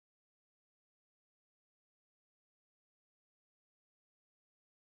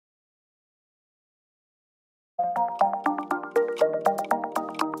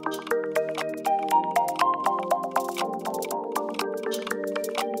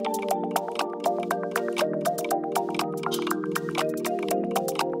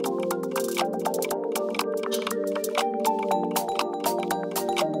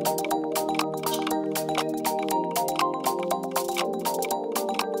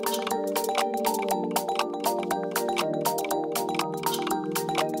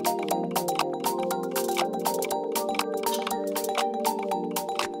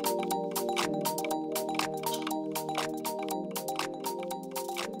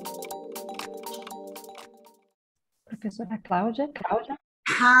Professora Cláudia.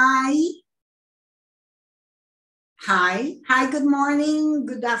 Hi. Good morning,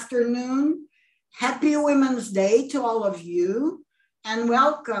 good afternoon. Happy Women's Day to all of you, and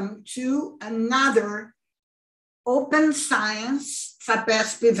welcome to another Open Science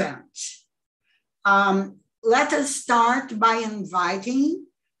FAPESP event. Let us start by inviting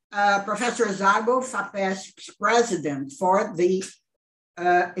Professor Zago, FAPESP's president, for the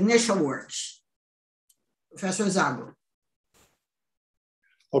initial words. Professor Zago.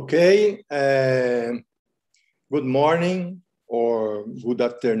 Okay, good morning or good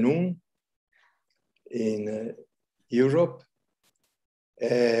afternoon in Europe.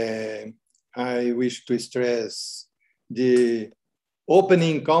 I wish to stress the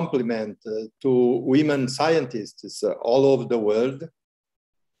opening compliment to women scientists all over the world.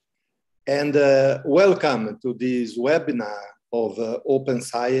 And welcome to this webinar of Open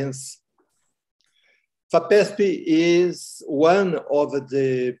Science. FAPESP is one of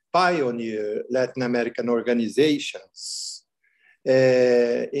the pioneer Latin American organizations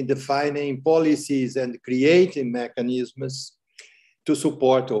in defining policies and creating mechanisms to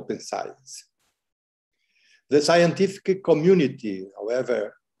support open science. The scientific community,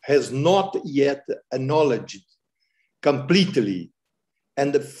 however, has not yet acknowledged completely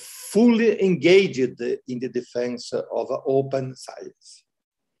and fully engaged in the defense of open science.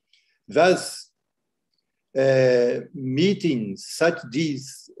 Thus, meetings such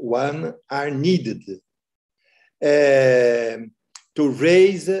this one are needed to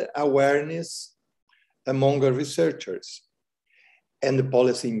raise awareness among researchers and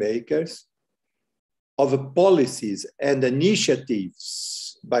policymakers of policies and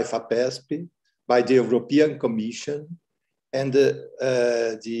initiatives by FAPESP, by the European Commission and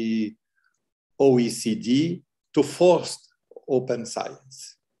the OECD to foster open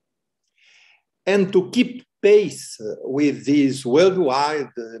science. And to keep pace with this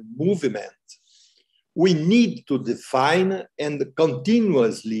worldwide movement, we need to define and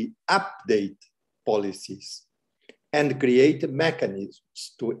continuously update policies and create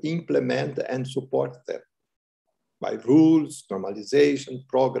mechanisms to implement and support them by rules, normalization,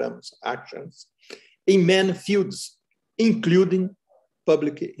 programs, actions in many fields, including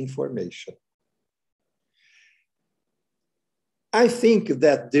public information. I think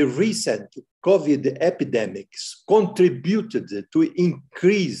that the recent COVID epidemics contributed to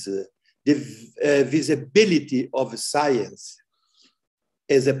increase the visibility of science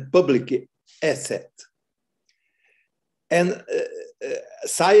as a public asset. And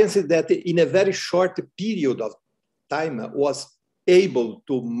science that in a very short period of time was able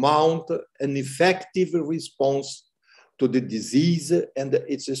to mount an effective response to the disease and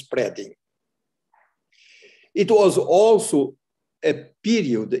its spreading. It was also a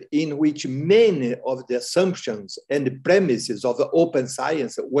period in which many of the assumptions and the premises of the open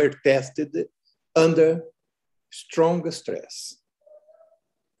science were tested under strong stress.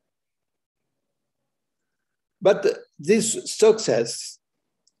 But this success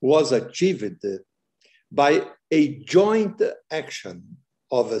was achieved by a joint action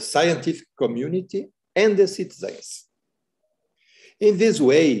of the scientific community and the citizens. In this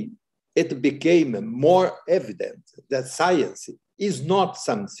way, it became more evident that science is not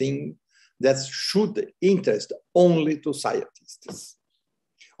something that should interest only to scientists.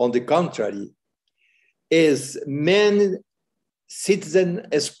 On the contrary, as many citizens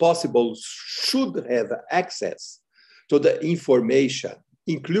as possible should have access to the information,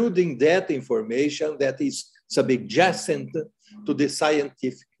 including that information that is subjacent to the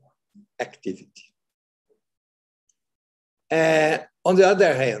scientific activity. On the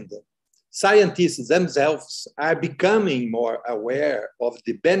other hand, scientists themselves are becoming more aware of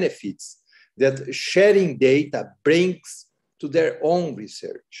the benefits that sharing data brings to their own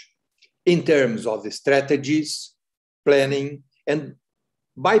research in terms of the strategies, planning, and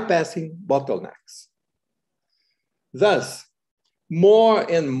bypassing bottlenecks. Thus, more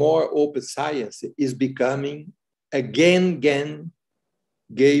and more open science is becoming a game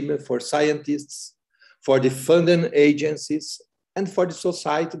for scientists, for the funding agencies, and for the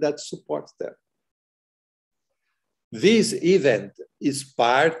society that supports them. This event is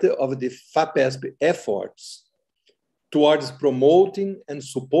part of the FAPESP efforts towards promoting and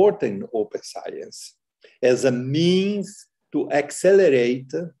supporting open science as a means to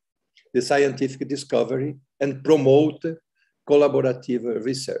accelerate the scientific discovery and promote collaborative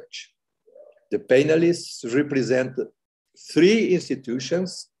research. The panelists represent 3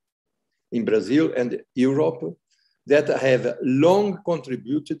 institutions in Brazil and Europe that have long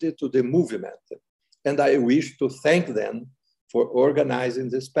contributed to the movement, and I wish to thank them for organizing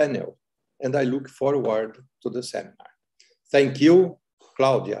this panel, and I look forward to the seminar. Thank you.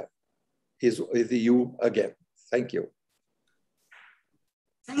 Claudia is with you again. Thank you.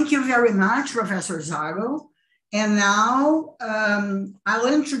 Thank you very much, Professor Zago. And now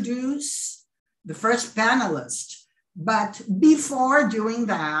I'll introduce the first panelist. But before doing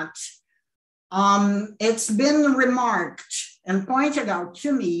that, it's been remarked and pointed out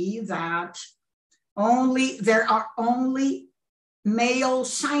to me that there are only male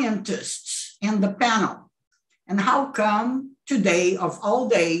scientists in the panel. And how come today, of all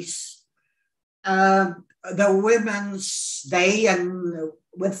days, the Women's Day and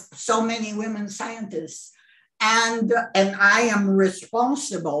with so many women scientists, and I am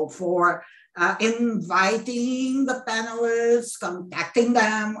responsible for inviting the panelists, contacting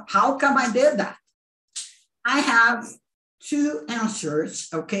them. How come I did that? I have 2 answers,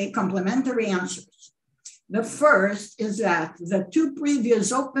 okay, complementary answers. The first is that the 2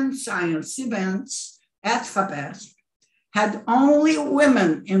 previous open science events at FAPESP had only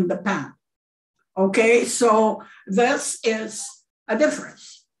women in the panel, okay? So this is a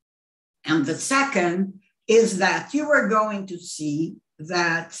difference. And the second is that you are going to see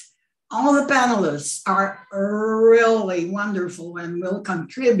that all the panelists are really wonderful and will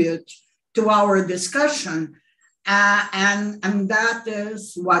contribute to our discussion. And that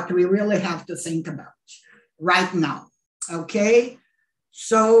is what we really have to think about right now, okay?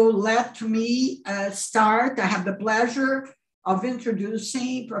 So let me start. I have the pleasure of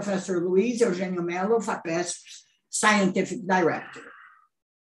introducing Professor Luiz Eugenio Mello, FAPESP's Scientific Director.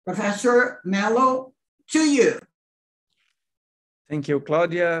 Professor Mello, to you. Thank you,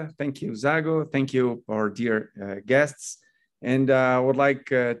 Claudia. Thank you, Zago. Thank you, our dear guests. And I would like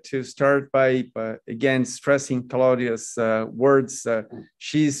to start by, again, stressing Claudia's words.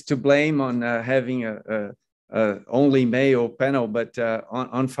 She's to blame on having a only male panel, but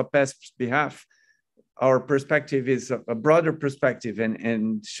on FAPESP's behalf, our perspective is a broader perspective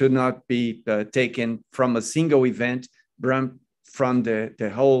and should not be taken from a single event, but from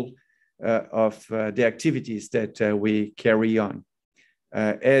the whole of the activities that we carry on.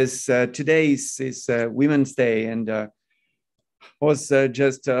 As today is Women's Day, and was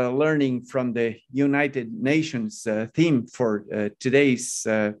just learning from the United Nations theme for today's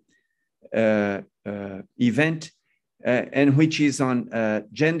event, and which is on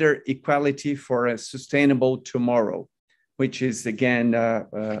gender equality for a sustainable tomorrow, which is again,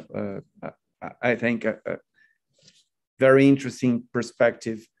 I think, a very interesting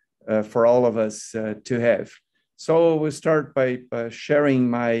perspective for all of us to have. So we'll start by sharing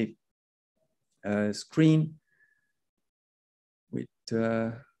my screen with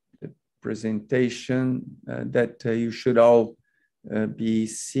the presentation that you should all be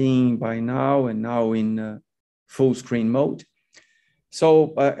seeing by now, and now in full screen mode.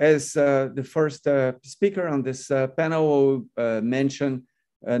 So as the first speaker on this panel will mention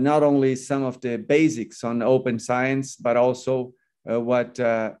not only some of the basics on open science, but also what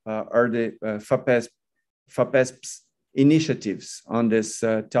are the FAPESP's initiatives on this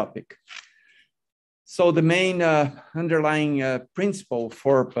topic. So the main underlying principle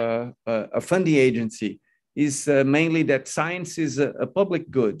for a funding agency is mainly that science is a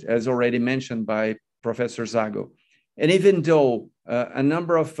public good, as already mentioned by Professor Zago. And even though a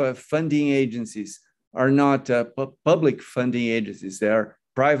number of funding agencies are not public funding agencies, they are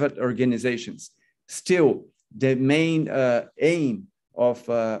private organizations, still the main aim of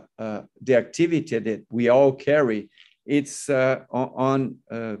the activity that we all carry, it's on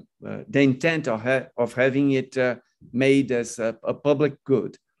the intent of having it made as a public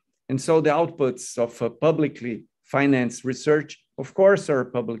good. And so the outputs of publicly financed research, of course, are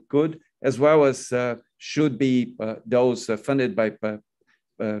public good, as well as should be those funded by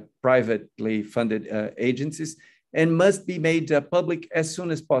privately funded agencies, and must be made public as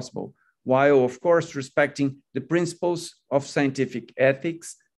soon as possible, while, of course, respecting the principles of scientific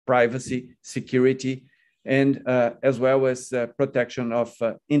ethics, privacy, security, and as well as protection of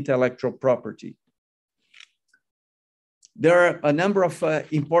intellectual property. There are a number of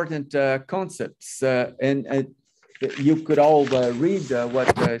important concepts, and you could all read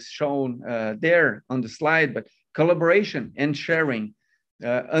what is shown there on the slide, but collaboration and sharing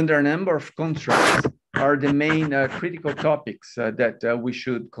under a number of contracts are the main critical topics that we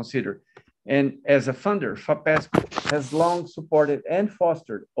should consider. And as a funder, FAPESP has long supported and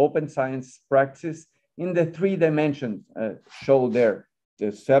fostered open science practices in the three dimensions shown there: to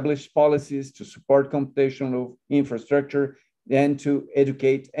establish policies, to support computational infrastructure, and to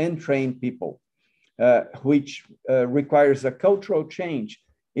educate and train people, which requires a cultural change.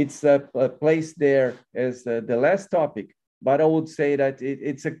 It's placed there as the last topic, but I would say that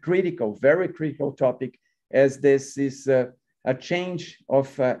it's a critical, very critical topic, as this is a change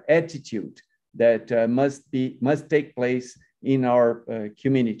of attitude that must take place in our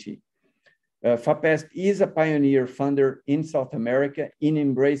community. FAPESP is a pioneer funder in South America in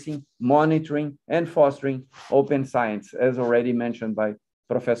embracing, monitoring, and fostering open science, as already mentioned by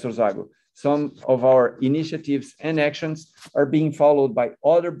Professor Zago. Some of our initiatives and actions are being followed by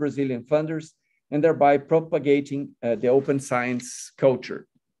other Brazilian funders, and thereby propagating the open science culture.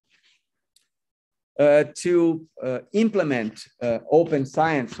 To implement open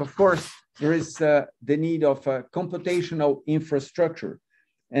science, of course, there is the need of computational infrastructure,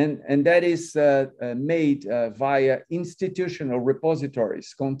 and that is made via institutional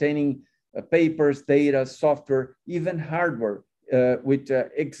repositories containing papers, data, software, even hardware with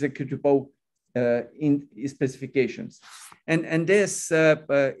executable specifications. And this,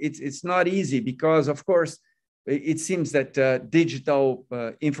 it's not easy because, of course, it seems that digital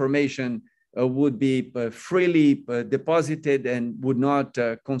information would be freely deposited and would not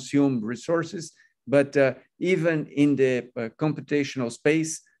consume resources. But even in the computational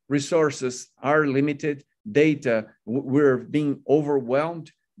space, resources are limited. Data, we're being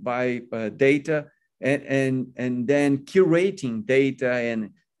overwhelmed by data, and then curating data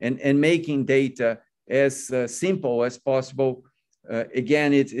and making data as simple as possible.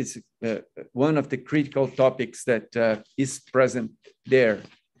 Again, it's one of the critical topics that is present there.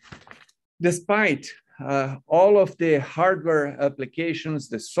 Despite all of the hardware applications,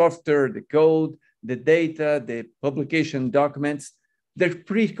 the software, the code, the data, the publication documents, the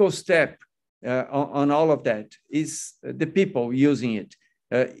critical step on all of that is the people using it,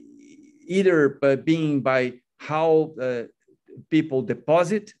 either being by how people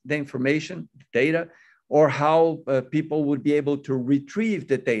deposit the information, data, or how people would be able to retrieve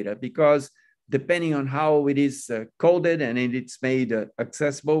the data, because depending on how it is coded and it's made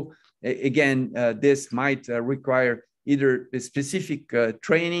accessible, again, this might require either a specific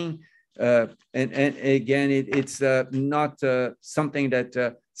training, and again, it's not something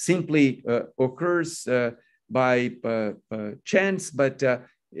that simply occurs by chance, but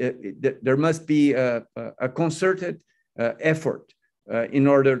there must be a concerted effort in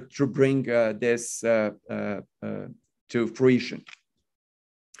order to bring this to fruition.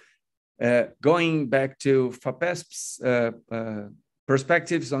 Going back to FAPESP's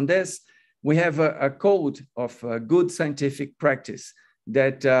perspectives on this, we have a code of good scientific practice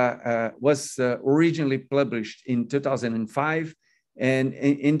that was originally published in 2005. And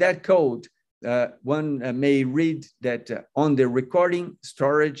in that code, one may read that on the recording,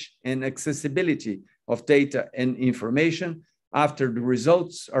 storage, and accessibility of data and information, after the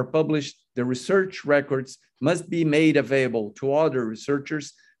results are published, the research records must be made available to other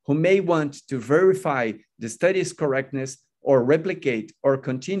researchers who may want to verify the study's correctness or replicate or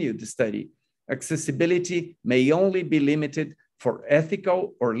continue the study. Accessibility may only be limited for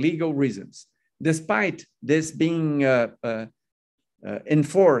ethical or legal reasons. Despite this being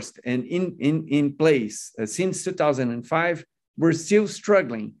enforced and in place since 2005, we're still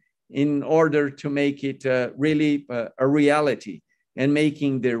struggling in order to make it really a reality, and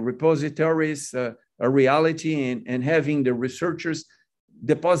making the repositories a reality, and having the researchers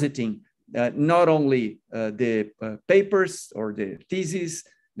depositing not only the papers or the theses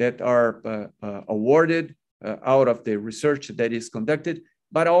that are awarded out of the research that is conducted,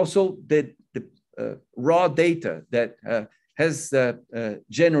 but also the raw data that has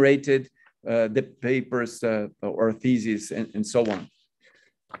generated the papers or theses and so on.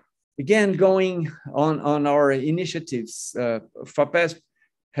 Again, going on our initiatives, FAPESP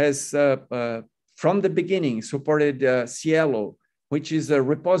has from the beginning supported Cielo, which is a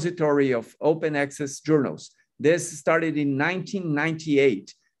repository of open access journals. This started in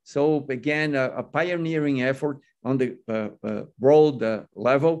 1998. So again, a pioneering effort on the world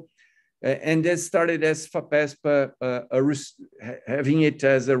level. And this started as FAPESP, having it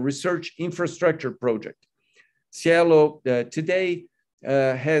as a research infrastructure project. Cielo today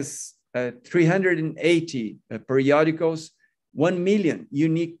has 380 periodicals, 1 million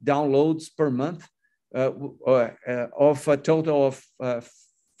unique downloads per month, of a total of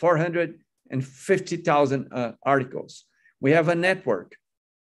 450,000 articles. We have a network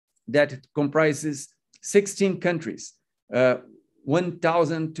that comprises 16 countries,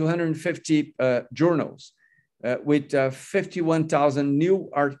 1,250 journals, with 51,000 new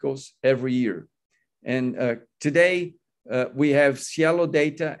articles every year. And today, we have Cielo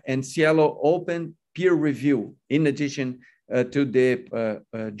data and Cielo open peer review, in addition to the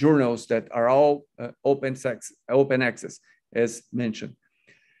journals that are all open access, as mentioned.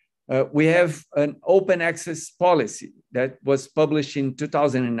 We have an open access policy that was published in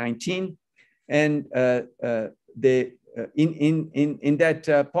 2019, and in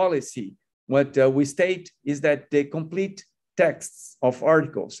that policy, what we state is that the complete texts of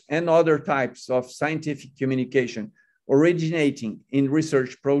articles and other types of scientific communication originating in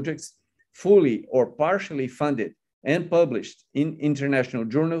research projects, fully or partially funded and published in international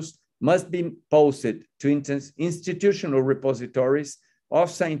journals, must be posted to institutional repositories of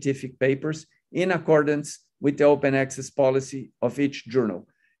scientific papers in accordance with the open access policy of each journal.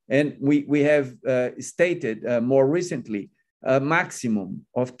 And we have stated more recently a maximum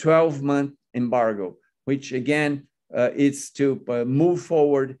of 12-month embargo, which again is to move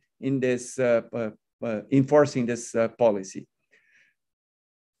forward in this enforcing this policy.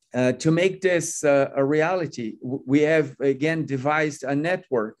 To make this a reality, we have again devised a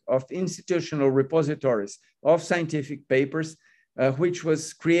network of institutional repositories of scientific papers, which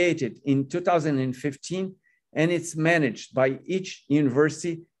was created in 2015, and it's managed by each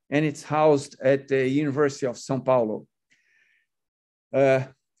university, and it's housed at the University of São Paulo.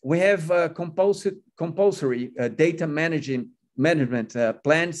 We have compulsory data management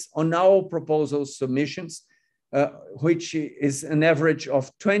plans on all proposal submissions, which is an average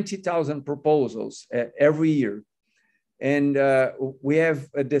of 20,000 proposals every year. And we have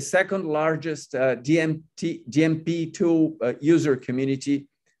the second largest DMP2 user community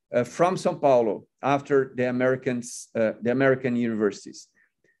from São Paulo after the American universities.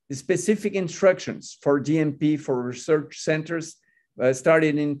 The specific instructions for DMP for research centers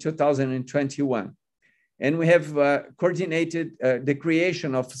started in 2021. And we have coordinated the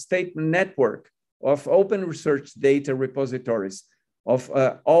creation of a state network of open research data repositories of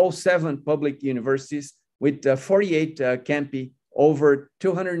all 7 public universities with 48 campi, over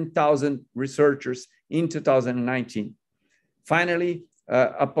 200,000 researchers in 2019. Finally,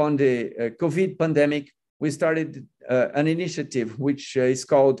 upon the COVID pandemic, we started an initiative which is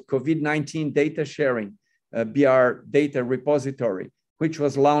called COVID-19 Data Sharing, BR Data Repository, which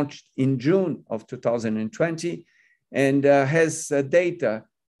was launched in June of 2020 and has data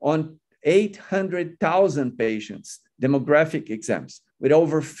on 800,000 patients, demographic exams, with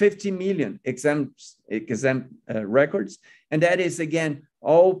over 50 million exam records. And that is, again,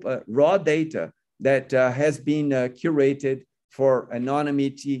 all raw data that has been curated for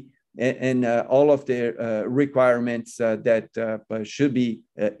anonymity and all of the requirements that should be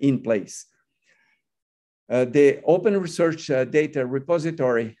in place. The Open Research Data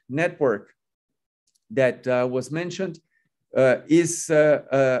Repository Network that was mentioned is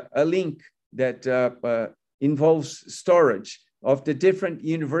a link that involves storage of the different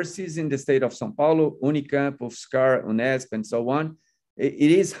universities in the state of São Paulo, Unicamp, UFSCar, Unesp, and so on.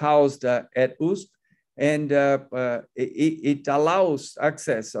 It is housed at USP, and it allows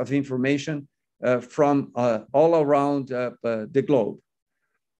access of information from all around the globe.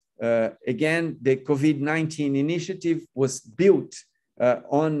 Again, the COVID-19 initiative was built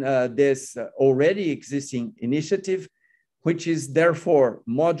on this already existing initiative, which is therefore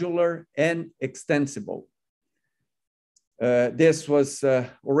modular and extensible. This was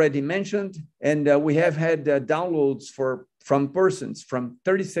already mentioned, and we have had downloads from persons from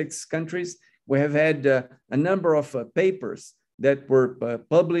 36 countries. We have had a number of papers that were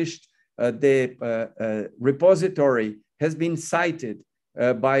published. The repository has been cited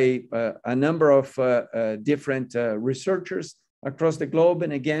by a number of different researchers across the globe.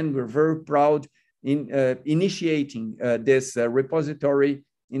 And again, we're very proud in initiating this repository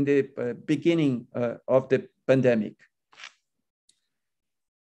in the beginning of the pandemic.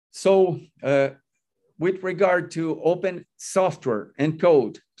 So with regard to open software and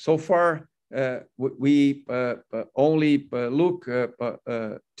code, so far we only look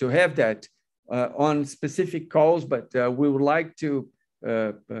to have that on specific calls, but we would like to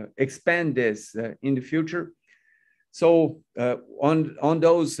expand this in the future. So on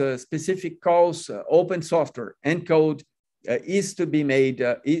those specific calls, open software and code is to be made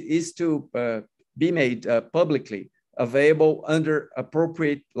publicly available under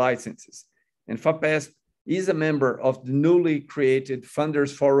appropriate licenses. And FAPESP is a member of the newly created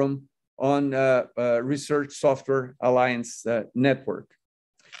Funders Forum on Research Software Alliance Network.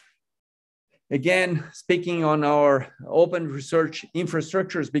 Again, speaking on our open research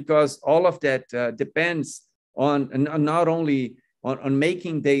infrastructures, because all of that depends on not only on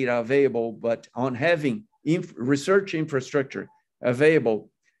making data available, but on having research infrastructure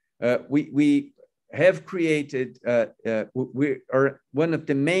available. We have created, we are one of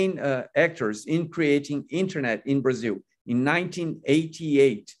the main actors in creating internet in Brazil in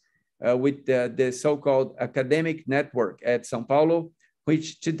 1988 with the so-called academic network at São Paulo,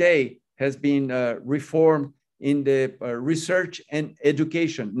 which today has been reformed in the research and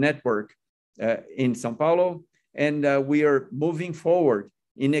education network in São Paulo. And we are moving forward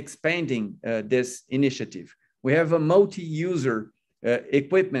in expanding this initiative. We have a multi-user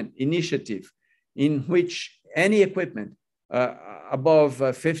equipment initiative in which any equipment above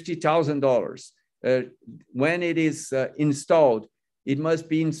 $50,000, when it is installed, it must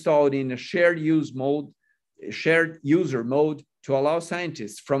be installed in a shared user mode to allow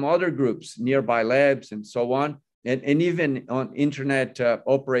scientists from other groups, nearby labs and so on, and even on internet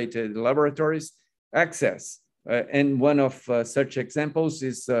operated laboratories, access. And one of such examples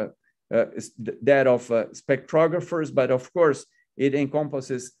is that of spectrographers, but of course, it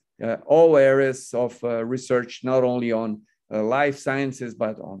encompasses all areas of research, not only on life sciences,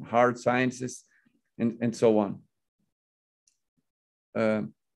 but on hard sciences and so on.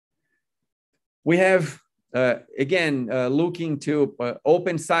 We have, again, looking to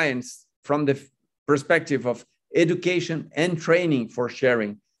open science from the perspective of education and training for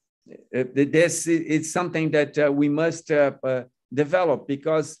sharing. This is something that we must develop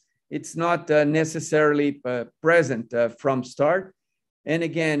because it's not necessarily present from start. And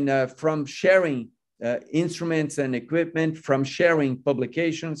again, from sharing instruments and equipment, from sharing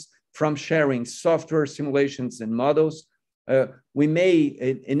publications, from sharing software simulations and models, we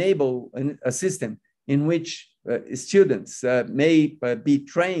may enable a system in which students may be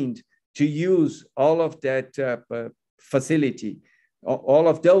trained to use all of that all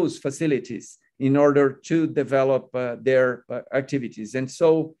of those facilities in order to develop their activities. And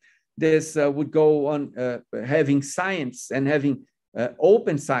so this would go on having science and having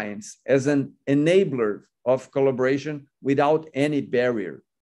open science as an enabler of collaboration without any barrier.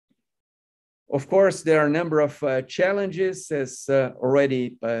 Of course, there are a number of challenges, as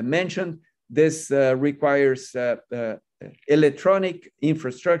already mentioned. This requires electronic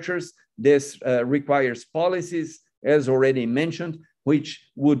infrastructures. This requires policies, as already mentioned, which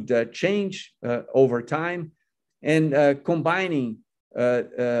would change over time. And combining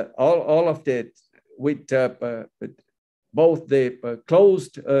all of that with both the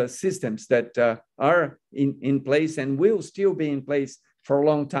closed systems that are in place and will still be in place for a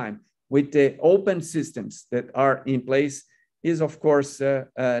long time, with the open systems that are in place, is of course a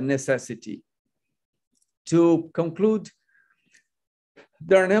necessity. To conclude,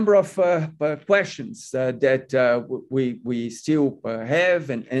 there are a number of questions that we still have,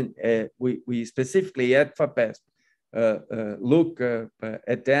 and we specifically at FAPESP look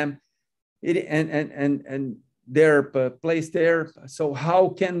at them, and they're placed there. So how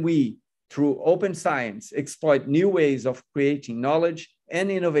can we, through open science, exploit new ways of creating knowledge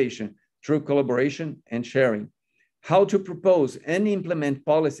and innovation through collaboration and sharing? How to propose and implement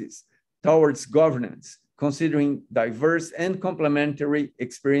policies towards governance, considering diverse and complementary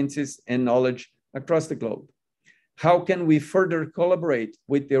experiences and knowledge across the globe? How can we further collaborate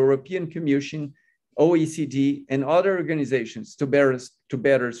with the European Commission, OECD, and other organizations to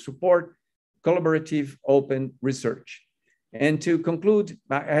better support collaborative open research? And to conclude,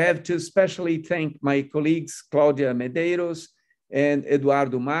 I have to especially thank my colleagues, Claudia Medeiros and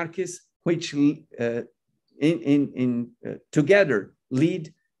Eduardo Marques, which together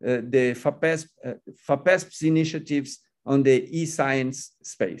lead the FAPESP's initiatives on the e-science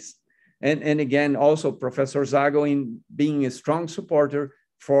space. And again, also Professor Zago in being a strong supporter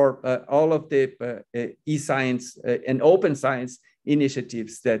for all of the e-science and open science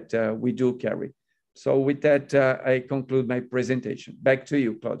initiatives that we do carry. So with that, I conclude my presentation. Back to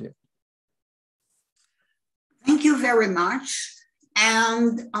you, Claudia. Thank you very much.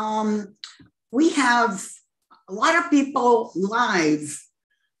 And we have a lot of people live,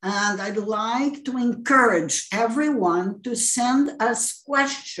 and I'd like to encourage everyone to send us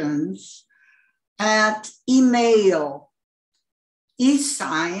questions at email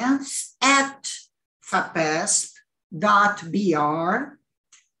escience@fapesp.br.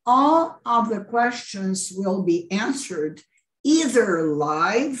 All of the questions will be answered either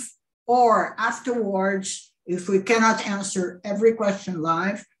live or afterwards if we cannot answer every question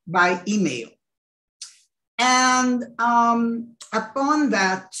live, by email. And upon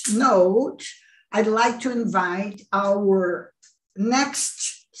that note, I'd like to invite our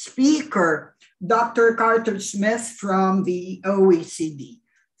next speaker, Dr. Carter Smith from the OECD.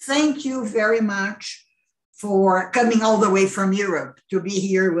 Thank you very much for coming all the way from Europe to be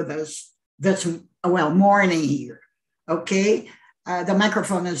here with us this, morning here. Okay, the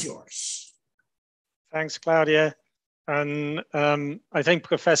microphone is yours. Thanks, Claudia. And I think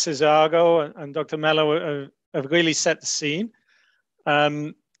Professor Zago and Dr. Mello have really set the scene.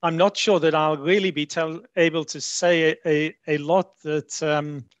 I'm not sure that I'll really be able to say a lot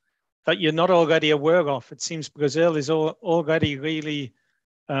that that you're not already aware of. It seems Brazil is already really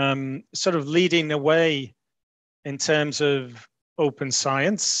sort of leading the way in terms of open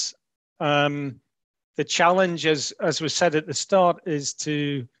science. The challenge, as was said at the start, is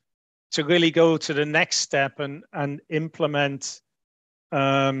to really go to the next step and implement,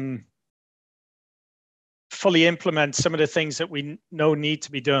 fully implement some of the things that we know need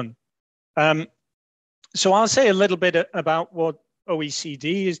to be done. So I'll say a little bit about what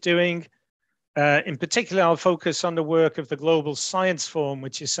OECD is doing. In particular, I'll focus on the work of the Global Science Forum,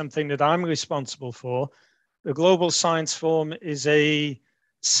 which is something that I'm responsible for. The Global Science Forum is a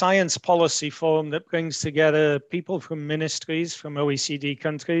science policy forum that brings together people from ministries from OECD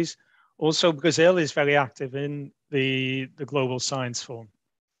countries. Also, Brazil is very active in the Global Science Forum.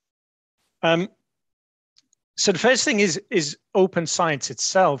 So the first thing is open science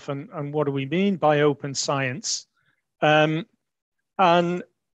itself, and what do we mean by open science? And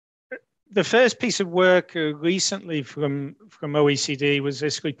the first piece of work recently from OECD was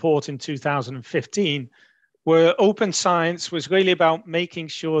this report in 2015, where open science was really about making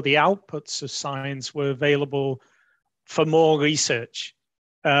sure the outputs of science were available for more research.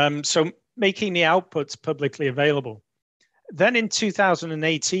 So making the outputs publicly available. Then in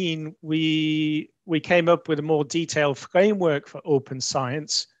 2018, we came up with a more detailed framework for open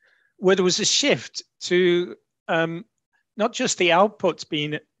science, where there was a shift to not just the outputs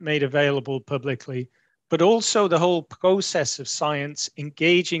being made available publicly, but also the whole process of science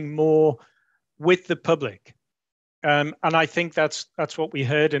engaging more with the public. And I think that's what we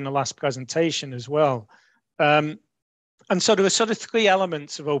heard in the last presentation as well. And so there are sort of three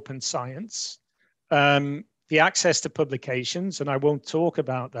elements of open science. The access to publications, and I won't talk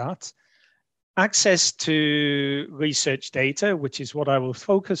about that. Access to research data, which is what I will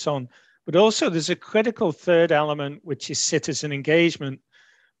focus on. But also there's a critical third element, which is citizen engagement,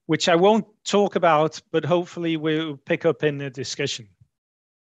 which I won't talk about, but hopefully we'll pick up in the discussion.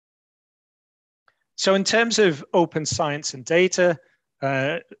 So in terms of open science and data,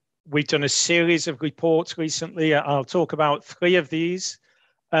 we've done a series of reports recently. I'll talk about three of these,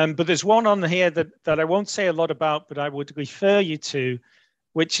 but there's one on here that I won't say a lot about, but I would refer you to,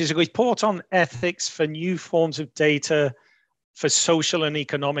 which is a report on ethics for new forms of data for social and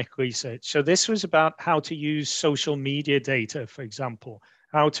economic research. So this was about how to use social media data, for example,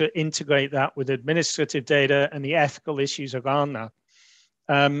 how to integrate that with administrative data and the ethical issues around that.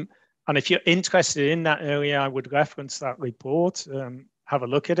 And if you're interested in that area, I would reference that report, have a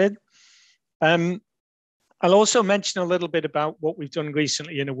look at it. I'll also mention a little bit about what we've done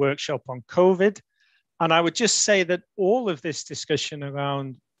recently in a workshop on COVID. And I would just say that all of this discussion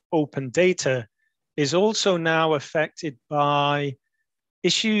around open data is also now affected by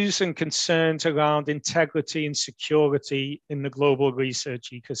issues and concerns around integrity and security in the global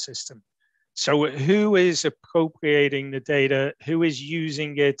research ecosystem. So who is appropriating the data? Who is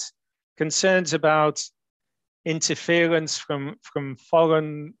using it? Concerns about interference from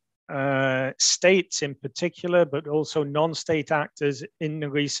foreign states in particular, but also non-state actors in the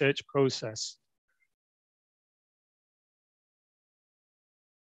research process.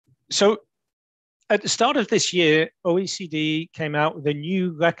 So at the start of this year, OECD came out with a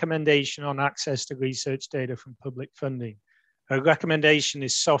new recommendation on access to research data from public funding. A recommendation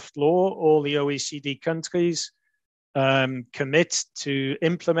is soft law. All the OECD countries commit to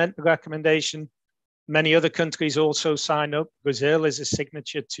implement the recommendation. Many other countries also sign up. Brazil is a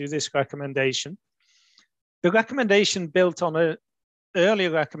signature to this recommendation. The recommendation built on an earlier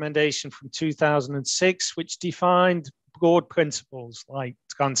recommendation from 2006, which defined broad principles like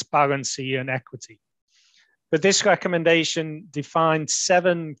transparency and equity. But this recommendation defined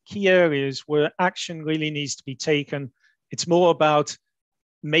 7 key areas where action really needs to be taken. It's more about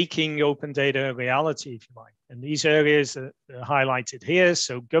making open data a reality, if you like. And these areas are highlighted here.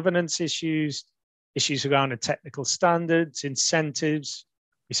 So governance issues, issues around the technical standards, incentives,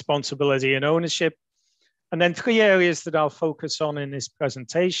 responsibility and ownership. And then 3 areas that I'll focus on in this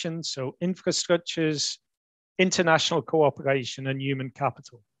presentation. So infrastructures, international cooperation, and human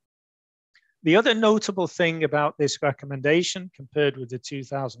capital. The other notable thing about this recommendation compared with the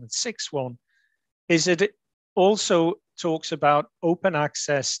 2006 one is that it also talks about open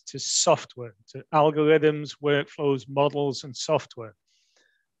access to software, to algorithms, workflows, models, and software.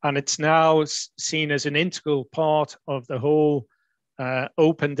 And it's now seen as an integral part of the whole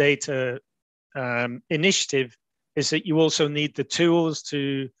open data initiative, is that you also need the tools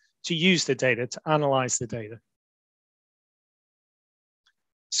to use the data, to analyze the data.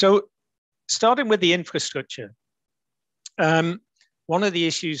 So starting with the infrastructure, one of the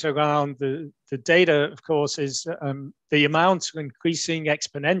issues around the data, of course, is the amounts are increasing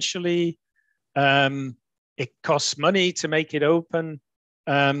exponentially. It costs money to make it open.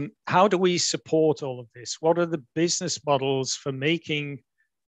 How do we support all of this? What are the business models for making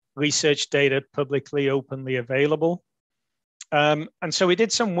research data publicly, openly available? And so we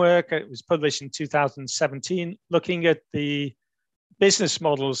did some work, it was published in 2017, looking at the business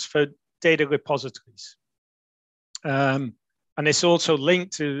models for data repositories. And it's also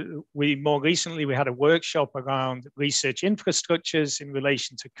linked to, more recently, we had a workshop around research infrastructures in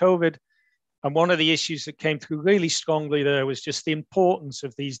relation to COVID. And one of the issues that came through really strongly there was just the importance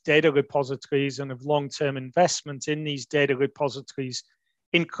of these data repositories and of long-term investment in these data repositories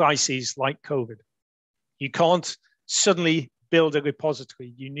in crises like COVID. You can't suddenly build a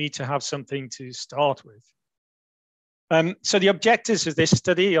repository. You need to have something to start with. So the objectives of this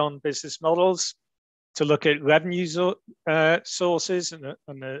study on business models, to look at revenue sources and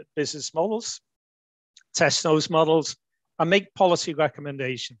the business models, test those models, and make policy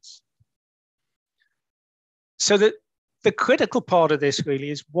recommendations. So the critical part of this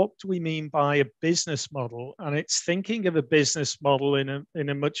really is, what do we mean by a business model? And it's thinking of a business model in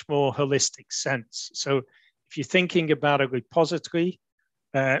a much more holistic sense. So if you're thinking about a repository,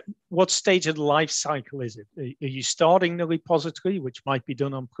 what stage of the life cycle is it? Are you starting the repository, which might be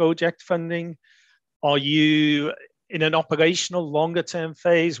done on project funding? Are you in an operational longer term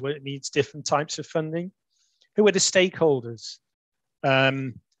phase where it needs different types of funding? Who are the stakeholders?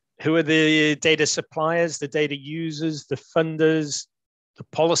 Who are the data suppliers, the data users, the funders, the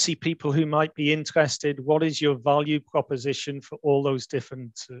policy people who might be interested? What is your value proposition for all those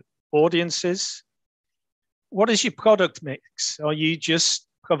different audiences? What is your product mix? Are you just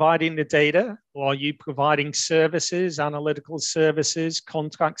providing the data, or are you providing services, analytical services,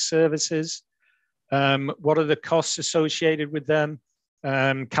 contract services? What are the costs associated with them?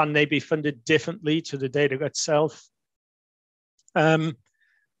 Can they be funded differently to the data itself?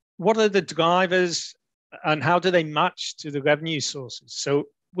 What are the drivers and how do they match to the revenue sources? So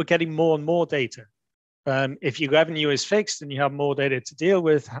we're getting more and more data. If your revenue is fixed and you have more data to deal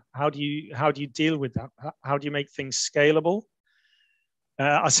with, how do you deal with that? How do you make things scalable?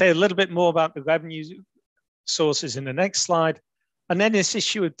 I'll say a little bit more about the revenue sources in the next slide. And then this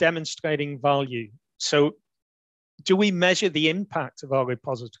issue of demonstrating value. So do we measure the impact of our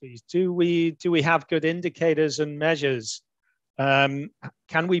repositories? Do we have good indicators and measures?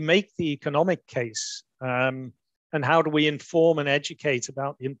 Can we make the economic case? And how do we inform and educate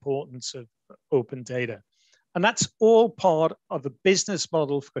about the importance of open data? And that's all part of a business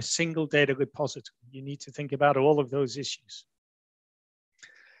model for a single data repository. You need to think about all of those issues.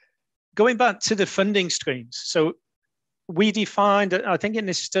 Going back to the funding streams. So we defined, I think in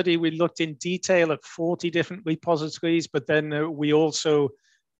this study, we looked in detail at 40 different repositories, but then we also,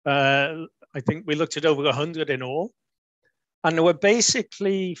 I think we looked at over 100 in all. And there were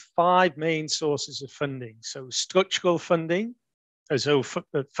basically 5 main sources of funding. So structural funding, so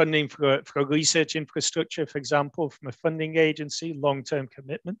funding for a research infrastructure, for example, from a funding agency, long-term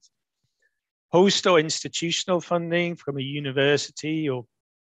commitment. Host or institutional funding from a university or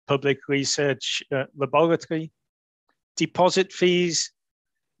public research laboratory. Deposit fees,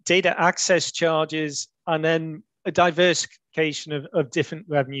 data access charges, and then a diversification of different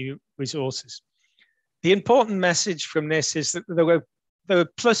revenue resources. The important message from this is that there are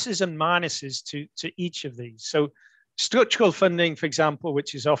pluses and minuses to each of these. So structural funding, for example,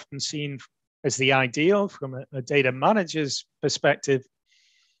 which is often seen as the ideal from a data manager's perspective,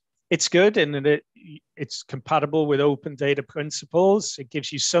 it's good in that it's compatible with open data principles. It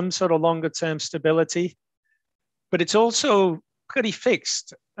gives you some sort of longer term stability, but it's also pretty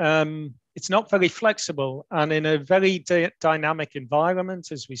fixed. It's not very flexible. And in a very dynamic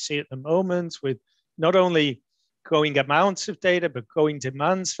environment, as we see at the moment, with not only growing amounts of data, but growing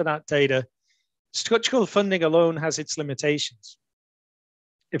demands for that data, structural funding alone has its limitations.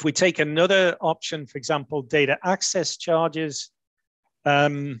 If we take another option, for example, data access charges,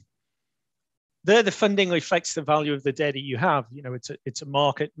 there the funding reflects the value of the data you have. You know, it's a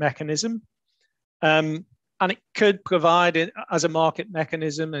market mechanism. And And it could provide, as a market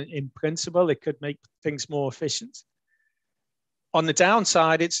mechanism, in principle, it could make things more efficient. On the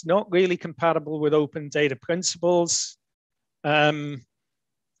downside, it's not really compatible with open data principles. And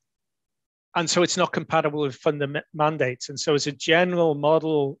so it's not compatible with funder mandates. And so as a general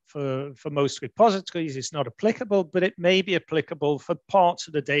model for most repositories, it's not applicable, but it may be applicable for parts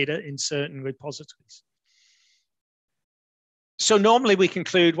of the data in certain repositories. So normally we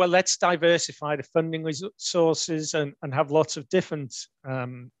conclude, well, let's diversify the funding sources and have lots of different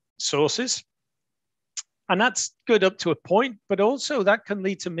sources. And that's good up to a point, but also that can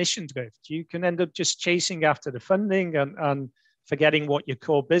lead to mission drift. You can end up just chasing after the funding and forgetting what your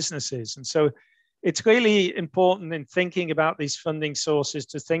core business is. And so it's really important in thinking about these funding sources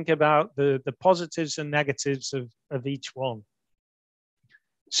to think about the positives and negatives of each one.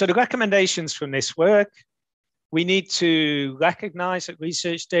 So the recommendations from this work, we need to recognize that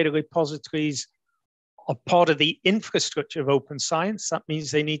research data repositories are part of the infrastructure of open science. That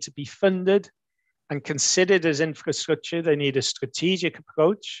means they need to be funded and considered as infrastructure. They need a strategic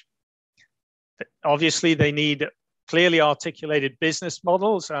approach. Obviously, they need clearly articulated business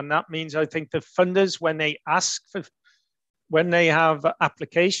models. And that means, I think, the funders, when they have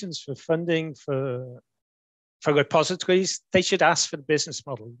applications for funding for repositories, they should ask for the business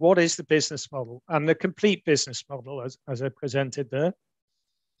model. What is the business model? And the complete business model, as I presented there.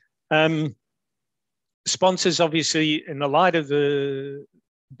 Sponsors, obviously, in the light of the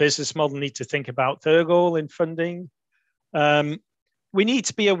business model, need to think about their role in funding. We need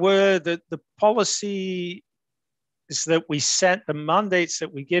to be aware that the policy is that we set, the mandates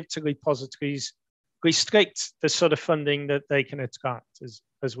that we give to repositories restrict the sort of funding that they can attract,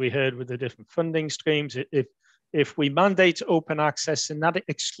 as we heard with the different funding streams. If we mandate open access, then that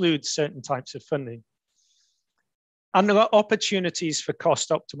excludes certain types of funding. And there are opportunities for cost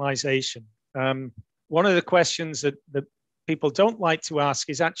optimization. One of the questions that people don't like to ask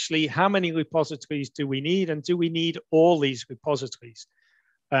is actually, how many repositories do we need? And do we need all these repositories?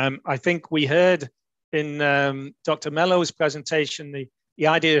 I think we heard in Dr. Mello's presentation, the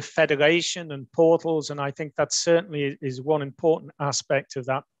idea of federation and portals, and I think that certainly is one important aspect of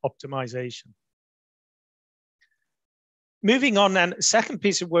that optimization. Moving on then, the second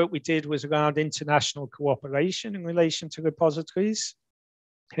piece of work we did was around international cooperation in relation to repositories.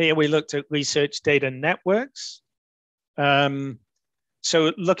 Here we looked at research data networks.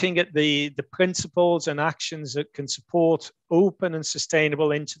 So looking at the principles and actions that can support open and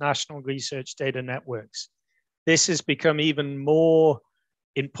sustainable international research data networks. This has become even more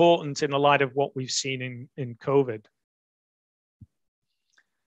important in the light of what we've seen in COVID.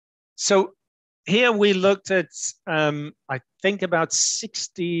 So here we looked at, I think, about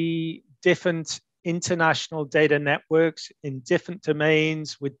 60 different international data networks in different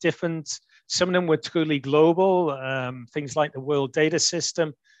domains with different, some of them were truly global, things like the World Data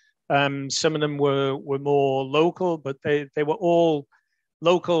System. Some of them were more local, but they were all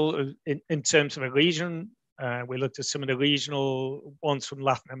local in terms of a region. We looked at some of the regional ones from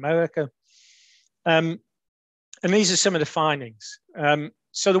Latin America. And these are some of the findings.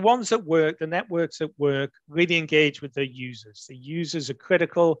 So the ones that work, the networks that work, really engage with their users. The users are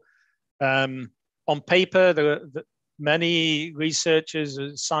critical. On paper, many researchers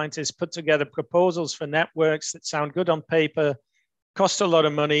and scientists put together proposals for networks that sound good on paper, cost a lot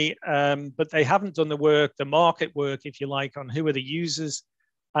of money, but they haven't done the work, the market work, if you like, on who are the users.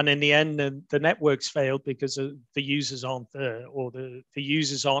 And in the end, the networks failed because the users aren't there, or the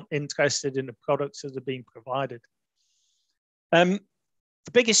users aren't interested in the products that are being provided.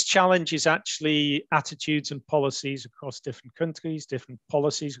 The biggest challenge is actually attitudes and policies across different countries, different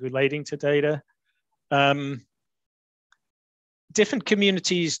policies relating to data. Different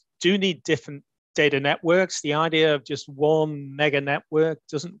communities do need different data networks. The idea of just one mega network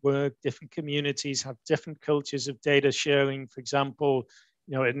doesn't work. Different communities have different cultures of data sharing. For example,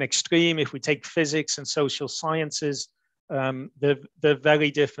 at an extreme, if we take physics and social sciences, they're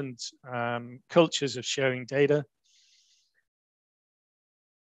very different cultures of sharing data.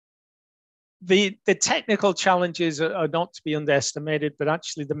 The technical challenges are not to be underestimated, but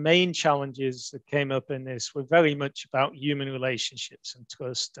actually the main challenges that came up in this were very much about human relationships and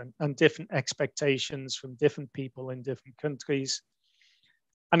trust and different expectations from different people in different countries.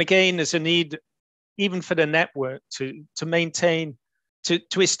 And again, there's a need, even for the network, to maintain,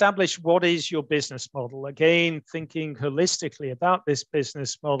 to establish what is your business model. Again, thinking holistically about this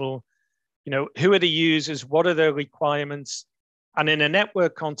business model, who are the users, what are their requirements? And in a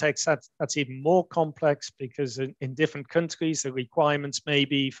network context, that's even more complex, because in different countries, the requirements may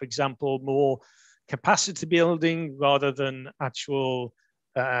be, for example, more capacity building rather than actual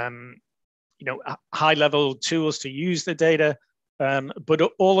high-level tools to use the data, but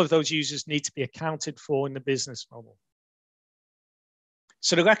all of those users need to be accounted for in the business model.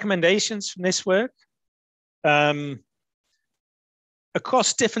 So the recommendations from this work,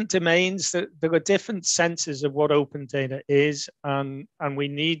 across different domains, there are different senses of what open data is, and we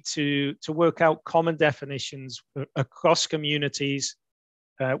need to work out common definitions across communities,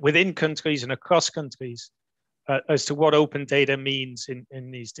 within countries and across countries, as to what open data means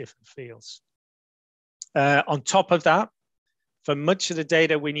in these different fields. On top of that, for much of the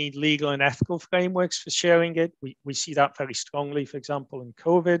data, we need legal and ethical frameworks for sharing it. We see that very strongly, for example, in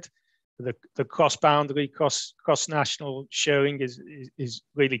COVID. The cross-boundary, cross-national sharing is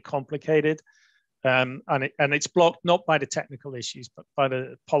really complicated. And it's blocked not by the technical issues, but by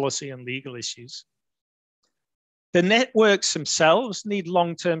the policy and legal issues. The networks themselves need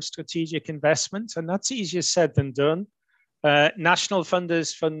long-term strategic investment, and that's easier said than done. National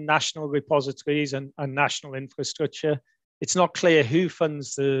funders fund national repositories and national infrastructure. It's not clear who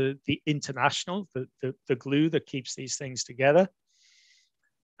funds the international, the glue that keeps these things together.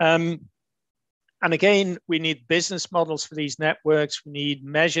 And again, we need business models for these networks. We need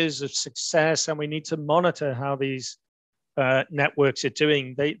measures of success, and we need to monitor how these networks are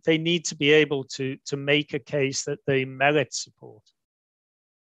doing. They need to be able to make a case that they merit support.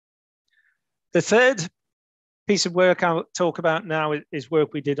 The third piece of work I'll talk about now is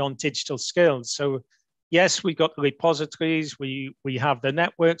work we did on digital skills. So yes, we got the repositories, we have the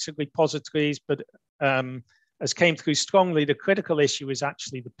networks of repositories, but as came through strongly, the critical issue is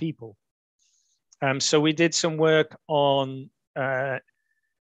actually the people. So we did some work on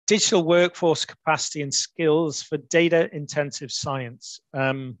digital workforce capacity and skills for data-intensive science.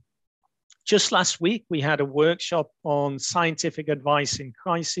 Just last week, we had a workshop on scientific advice in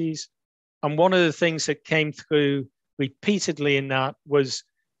crises. And one of the things that came through repeatedly in that was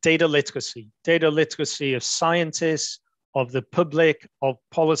data literacy of scientists, of the public, of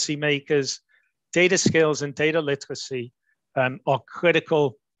policymakers. Data skills and data literacy are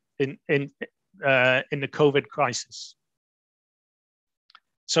critical in the COVID crisis.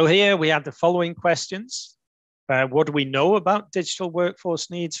 So here we have the following questions. What do we know about digital workforce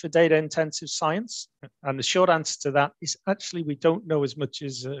needs for data-intensive science? And the short answer to that is actually we don't know as much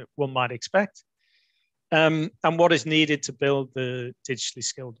as one might expect. And what is needed to build the digitally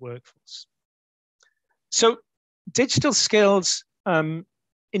skilled workforce. So digital skills,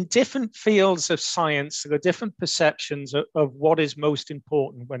 in different fields of science, there are different perceptions of what is most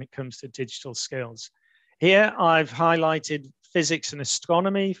important when it comes to digital skills. Here I've highlighted physics and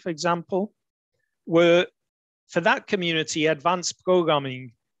astronomy, for example, where for that community, advanced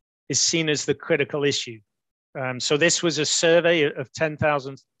programming is seen as the critical issue. So this was a survey of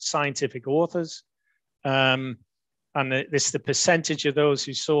 10,000 scientific authors. And this is the percentage of those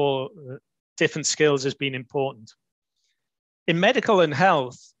who saw different skills as being important. In medical and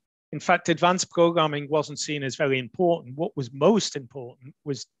health, in fact, advanced programming wasn't seen as very important. What was most important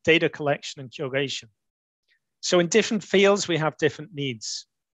was data collection and curation. So in different fields, we have different needs.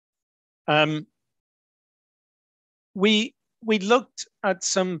 We looked at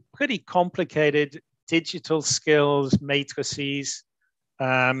some pretty complicated digital skills matrices,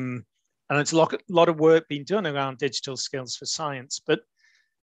 and it's a lot of work being done around digital skills for science. But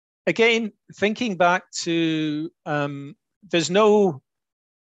again, thinking back to, there's no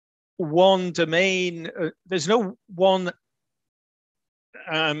one domain, there's no one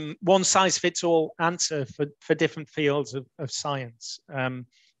size-fits-all answer for different fields of science.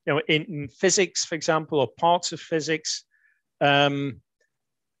 In physics, for example, or parts of physics, the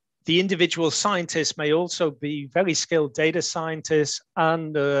individual scientists may also be very skilled data scientists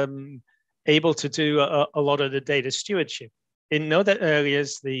and able to do a lot of the data stewardship. In other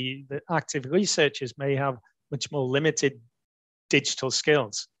areas, the active researchers may have much more limited digital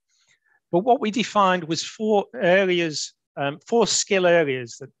skills. But what we defined was four skill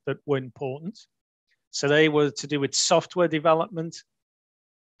areas that were important. So they were to do with software development,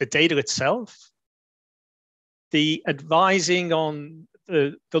 the data itself, the advising on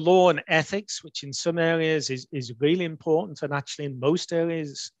the law and ethics, which in some areas is really important and actually in most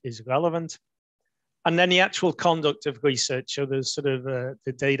areas is relevant, and then the actual conduct of research, so the sort of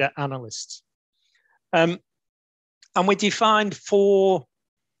the data analysts. And we defined four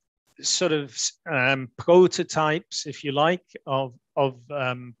sort of prototypes, if you like, of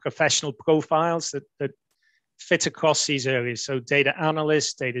professional profiles that fit across these areas. So data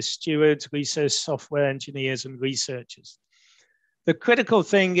analysts, data stewards, research software engineers, and researchers. The critical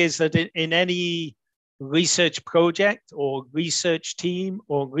thing is that in any research project or research team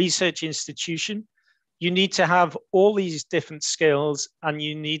or research institution, you need to have all these different skills, and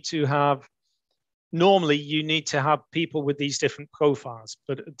you need to have normally you need to have people with these different profiles,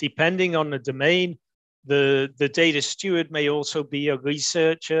 but depending on the domain, the data steward may also be a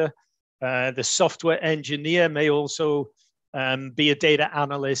researcher, the software engineer may also be a data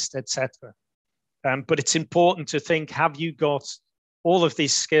analyst, etc. But it's important to think, have you got all of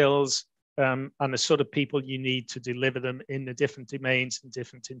these skills and the sort of people you need to deliver them in the different domains and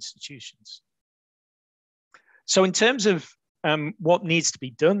different institutions? So in terms of what needs to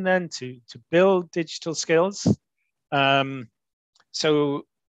be done then to build digital skills, so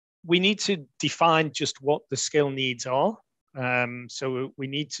we need to define just what the skill needs are. So we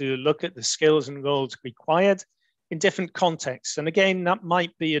need to look at the skills and roles required in different contexts. And again, that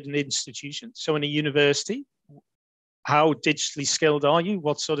might be at an institution. So in a university, how digitally skilled are you?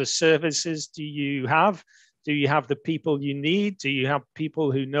 What sort of services do you have? Do you have the people you need? Do you have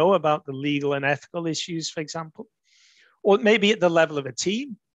people who know about the legal and ethical issues, for example? Or maybe at the level of a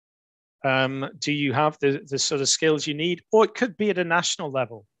team. Do you have the sort of skills you need? Or it could be at a national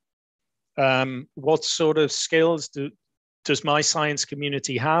level. What sort of skills does my science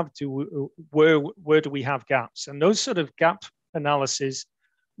community have? Where do we have gaps? And those sort of gap analysis,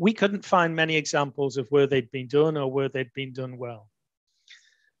 we couldn't find many examples of where they'd been done or where they'd been done well.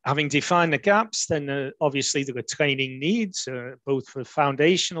 Having defined the gaps, then obviously there are training needs, both for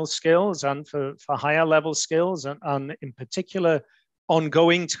foundational skills and for higher level skills, and in particular,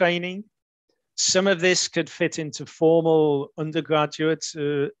 ongoing training. Some of this could fit into formal undergraduate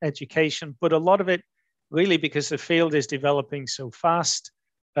education, but a lot of it, really because the field is developing so fast,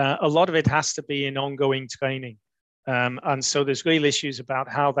 a lot of it has to be in ongoing training. And so there's real issues about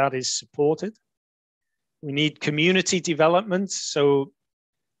how that is supported. We need community development. So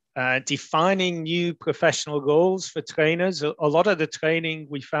defining new professional goals for trainers. A lot of the training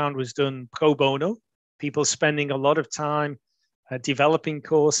we found was done pro bono, people spending a lot of time developing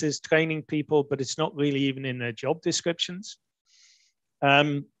courses, training people, but it's not really even in their job descriptions.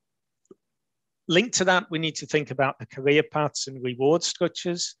 Linked to that, we need to think about the career paths and reward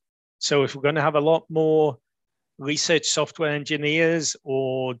structures. So if we're going to have a lot more research software engineers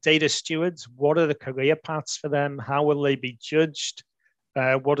or data stewards, what are the career paths for them? How will they be judged?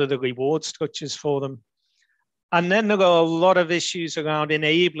 What are the reward structures for them? And then there are a lot of issues around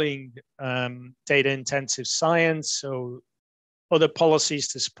enabling data-intensive science, so other policies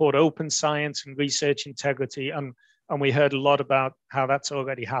to support open science and research integrity. And we heard a lot about how that's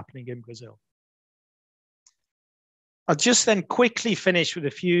already happening in Brazil. I'll just then quickly finish with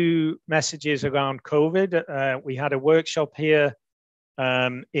a few messages around COVID. We had a workshop here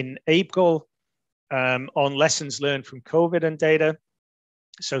in April on lessons learned from COVID and data.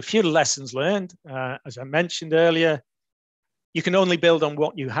 So a few lessons learned, as I mentioned earlier, you can only build on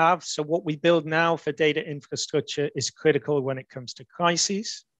what you have. So what we build now for data infrastructure is critical when it comes to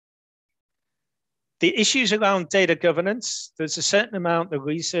crises. The issues around data governance, there's a certain amount the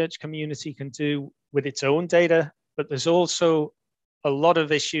research community can do with its own data, but there's also a lot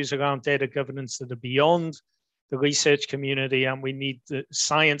of issues around data governance that are beyond the research community, and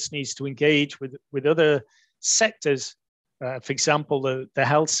science needs to engage with other sectors, for example, the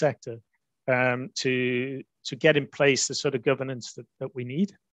health sector, to get in place the sort of governance that we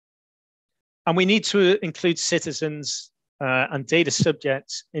need. And we need to include citizens and data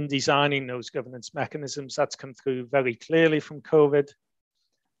subjects in designing those governance mechanisms. That's come through very clearly from COVID.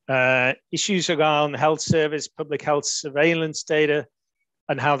 Issues around health service, public health surveillance data,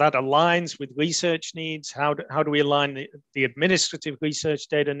 and how that aligns with research needs. How do we align the administrative research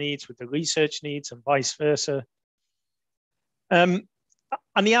data needs with the research needs and vice versa?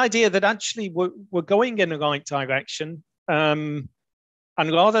 And the idea that actually we're going in the right direction. And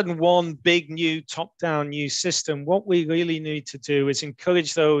rather than one big new top-down new system, what we really need to do is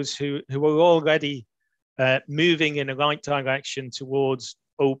encourage those who are already moving in the right direction towards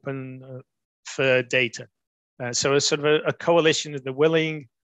open for data. So a sort of a coalition of the willing,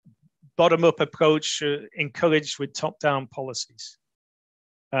 bottom-up approach encouraged with top-down policies.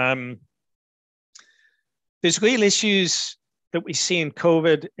 There's real issues that we see in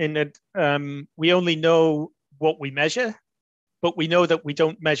COVID in that we only know what we measure, but we know that we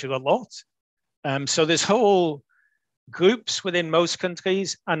don't measure a lot. So there's whole groups within most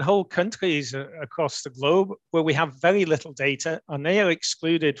countries and whole countries across the globe where we have very little data, and they are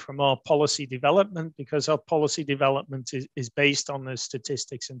excluded from our policy development because our policy development is based on the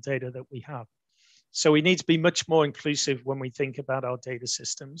statistics and data that we have. So we need to be much more inclusive when we think about our data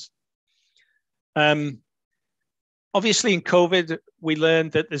systems. Obviously, in COVID, we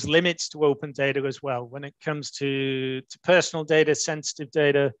learned that there's limits to open data as well. When it comes to personal data, sensitive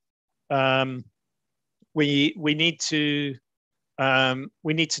data, we need to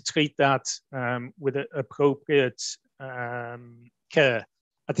we need to treat that with appropriate care.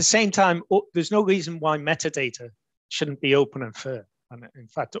 At the same time, there's no reason why metadata shouldn't be open and fair. And in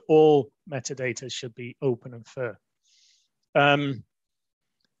fact, all metadata should be open and fair.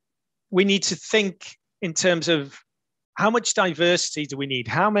 We need to think in terms of how much diversity do we need?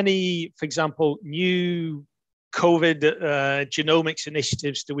 How many, for example, new COVID genomics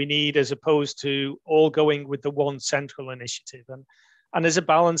initiatives do we need as opposed to all going with the one central initiative? And there's a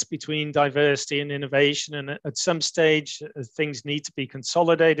balance between diversity and innovation. And at some stage, things need to be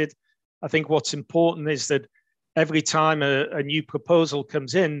consolidated. I think what's important is that every time a new proposal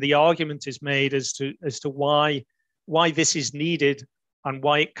comes in, the argument is made as to why this is needed and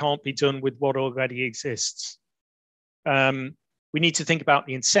why it can't be done with what already exists. We need to think about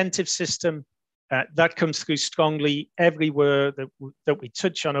the incentive system. That comes through strongly everywhere that we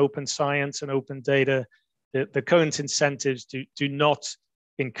touch on open science and open data. The current incentives do not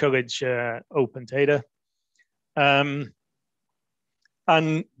encourage open data. And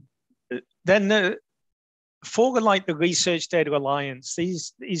then fora like the Research Data Alliance,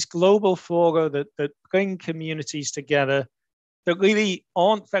 these global fora that bring communities together that really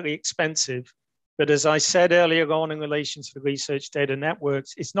aren't very expensive. But as I said earlier on in relation to the research data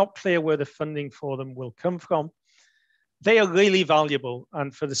networks, it's not clear where the funding for them will come from. They are really valuable.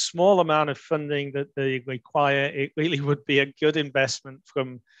 And for the small amount of funding that they require, it really would be a good investment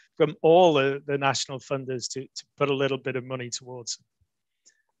from all the national funders to put a little bit of money towards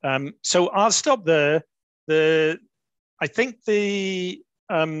them. So I'll stop there. I think the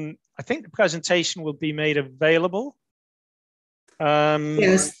presentation will be made available.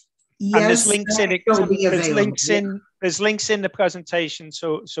 Yes. And there's links in it. There's links in the presentation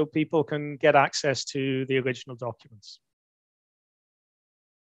so people can get access to the original documents.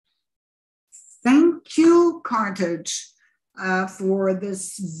 Thank you, Carthage, for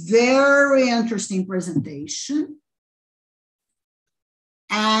this very interesting presentation.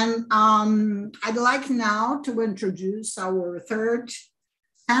 And I'd like now to introduce our third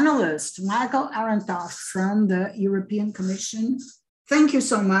panelist, Michael Arentoft from the European Commission. Thank you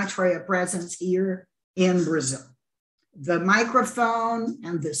so much for your presence here in Brazil. The microphone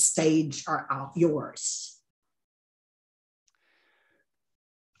and the stage are all yours.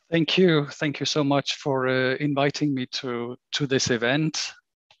 Thank you. Thank you so much for inviting me to this event.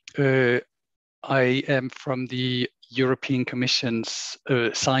 I am from the European Commission's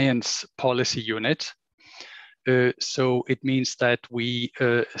Science Policy Unit. So it means that we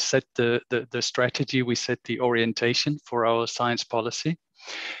set the strategy, we set the orientation for our science policy.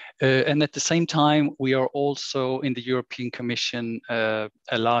 And at the same time, we are also in the European Commission a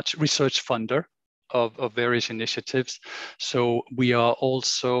large research funder of various initiatives. So we are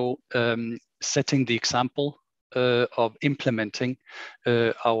also setting the example of implementing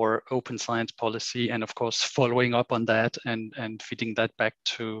our open science policy, and of course following up on that and feeding that back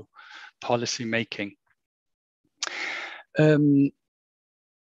to policy making.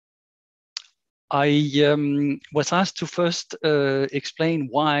 I was asked to first explain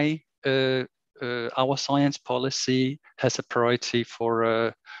why our science policy has a priority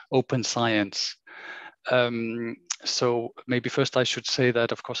for open science. So maybe first I should say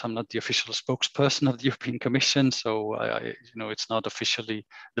that, of course, I'm not the official spokesperson of the European Commission, so it's not officially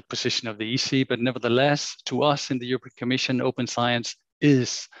the position of the EC, but nevertheless, to us in the European Commission, open science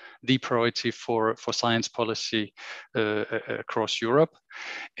is the priority for science policy across Europe.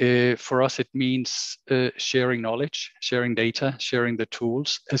 For us, it means sharing knowledge, sharing data, sharing the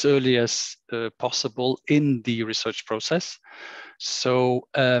tools as early as possible in the research process. So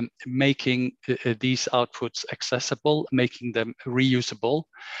making these outputs accessible, making them reusable,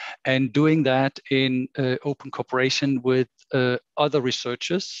 and doing that in open cooperation with other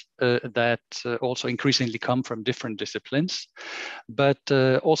researchers that also increasingly come from different disciplines, but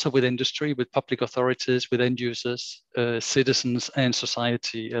also with industry, with public authorities, with end users, citizens, and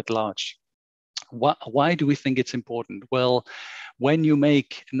society at large. Why do we think it's important? Well, when you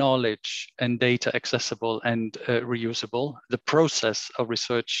make knowledge and data accessible and reusable, the process of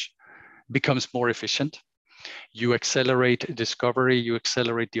research becomes more efficient. You accelerate discovery, you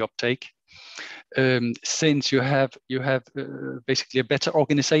accelerate the uptake. Since you have basically a better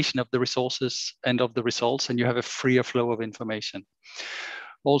organization of the resources and of the results, and you have a freer flow of information.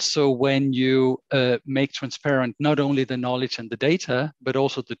 Also, when you make transparent not only the knowledge and the data, but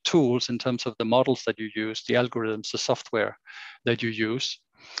also the tools in terms of the models that you use, the algorithms, the software that you use,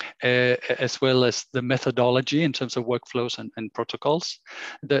 as well as the methodology in terms of workflows and protocols,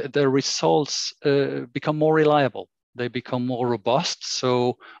 the results become more reliable. They become more robust,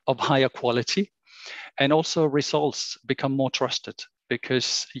 so of higher quality. And also results become more trusted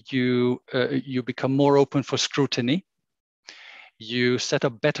because you become more open for scrutiny. You set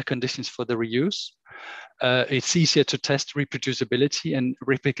up better conditions for the reuse. It's easier to test reproducibility and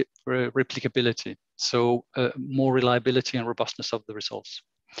replicability. So more reliability and robustness of the results.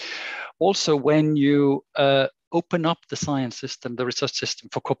 Also, when you open up the science system, the research system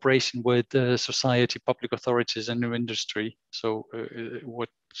for cooperation with society, public authorities, and new industry, so what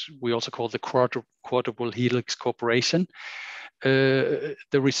we also call the quadruple helix cooperation, the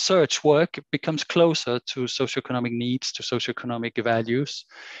research work becomes closer to socioeconomic needs, to socioeconomic values.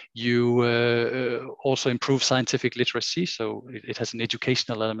 You also improve scientific literacy, so it has an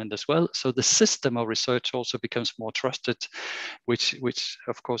educational element as well. So the system of research also becomes more trusted, which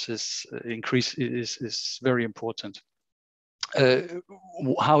of course is very important.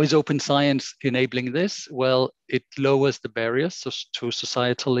 How is open science enabling this? Well, it lowers the barriers to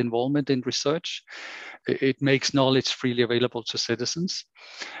societal involvement in research. It makes knowledge freely available to citizens,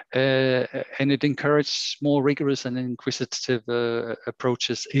 and it encourages more rigorous and inquisitive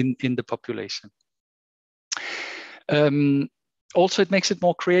approaches in the population. Also, it makes it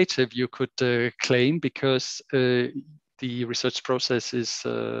more creative, you could claim, because the research process is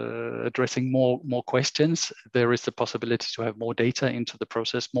addressing more questions. There is the possibility to have more data into the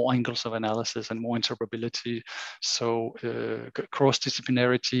process, more angles of analysis, and more interoperability. So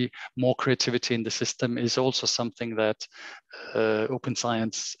cross-disciplinarity, more creativity in the system is also something that open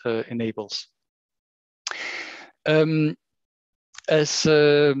science enables. As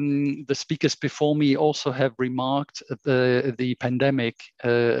the speakers before me also have remarked, the pandemic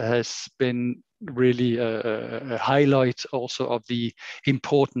has been really a highlight also of the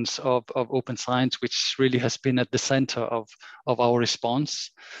importance of open science, which really has been at the center of our response,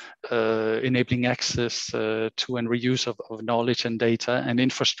 enabling access to and reuse of knowledge and data and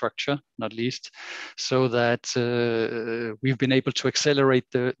infrastructure, not least, so that we've been able to accelerate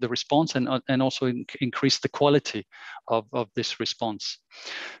the response and also increase the quality of this response.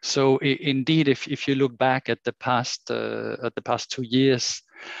 So indeed, if you look back at the past 2 years,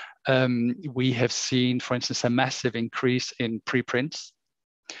 we have seen, for instance, a massive increase in preprints.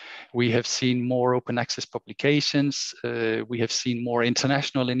 We have seen more open access publications. We have seen more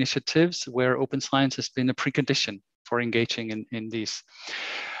international initiatives where open science has been a precondition for engaging in these.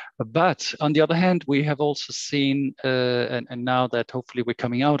 But on the other hand, we have also seen, and now that hopefully we're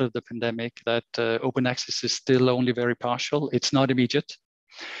coming out of the pandemic, that open access is still only very partial. It's not immediate.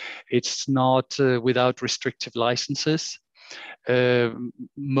 It's not without restrictive licenses.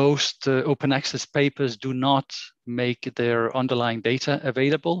 Most open access papers do not make their underlying data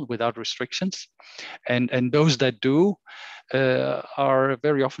available without restrictions. And those that do are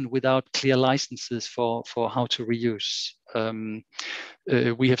very often without clear licenses for how to reuse.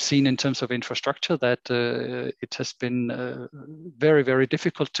 We have seen in terms of infrastructure that it has been very, very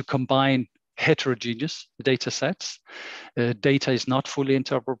difficult to combine heterogeneous data sets. Data is not fully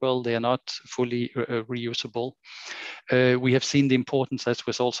interoperable. They are not fully reusable. We have seen the importance, as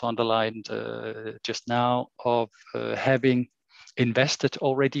was also underlined just now, of having invested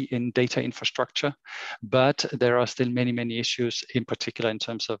already in data infrastructure, but there are still many, many issues, in particular in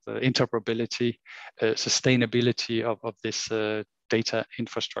terms of interoperability, sustainability of this data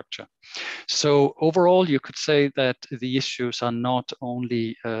infrastructure. So overall, you could say that the issues are not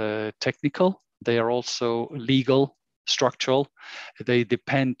only technical, they are also legal, structural. They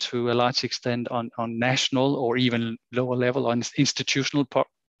depend to a large extent on national or even lower level on institutional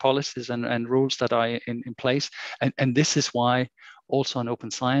policies and rules that are in place. And this is why also on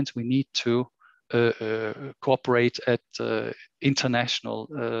open science, we need to cooperate at international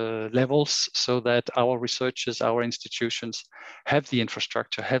levels so that our researchers, our institutions have the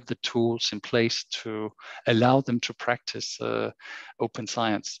infrastructure, have the tools in place to allow them to practice open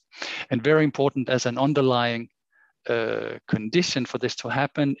science. And very important as an underlying condition for this to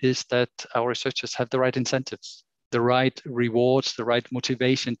happen is that our researchers have the right incentives, the right rewards, the right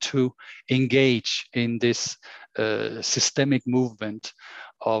motivation to engage in this systemic movement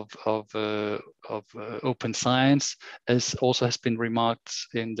of open science, as also has been remarked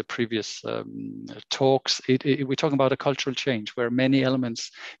in the previous talks. We're talking about a cultural change where many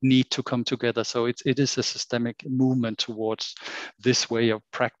elements need to come together. So it is a systemic movement towards this way of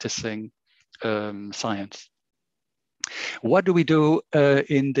practicing science. What do we do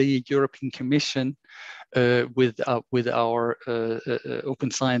in the European Commission with our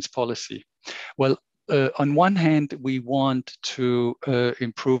open science policy? Well, on one hand, we want to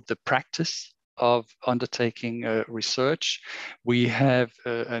improve the practice of undertaking research. We have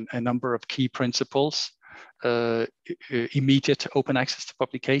a number of key principles: immediate open access to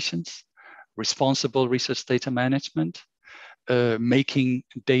publications, responsible research data management, making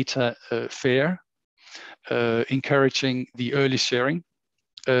data fair, encouraging the early sharing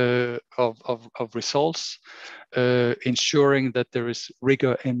of results, ensuring that there is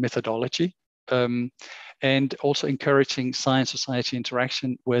rigor in methodology, and also encouraging science-society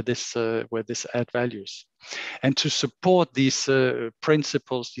interaction where this add values. And to support these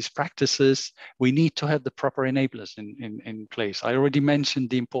principles, these practices, we need to have the proper enablers in place. I already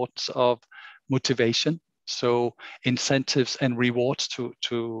mentioned the importance of motivation, so incentives and rewards to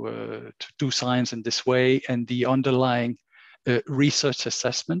do science in this way, and the underlying research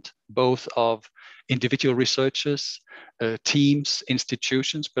assessment, both of individual researchers, teams,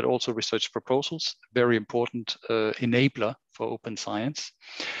 institutions, but also research proposals, very important enabler for open science.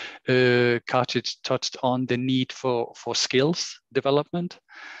 Kartic touched on the need for skills development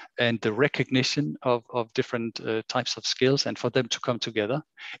and the recognition of different types of skills and for them to come together.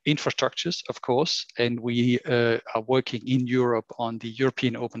 Infrastructures, of course, and we are working in Europe on the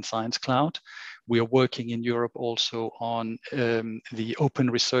European Open Science Cloud. We are working in Europe also on the Open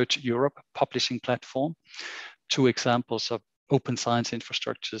Research Europe publishing platform. Two examples of open science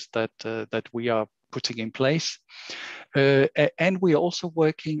infrastructures that we are putting in place. And we are also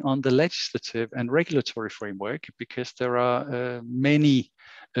working on the legislative and regulatory framework, because there are many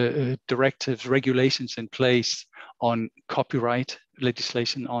directives, regulations in place on copyright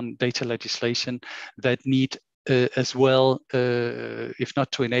legislation, on data legislation that need as well, if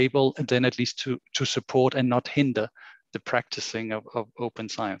not to enable, then at least to support and not hinder the practicing of open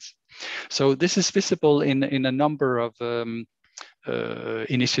science. So this is visible in a number of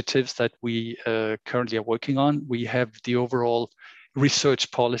initiatives that we currently are working on. We have the overall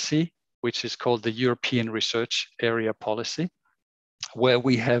research policy, which is called the European Research Area Policy, where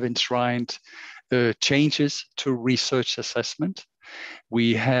we have enshrined changes to research assessment.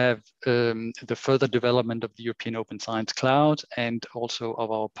 We have the further development of the European Open Science Cloud and also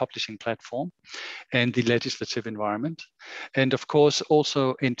of our publishing platform and the legislative environment. And of course,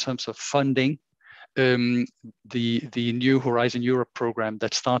 also in terms of funding, the new Horizon Europe program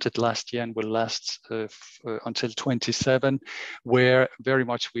that started last year and will last until 27, where very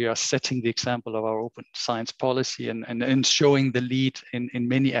much we are setting the example of our open science policy and showing the lead in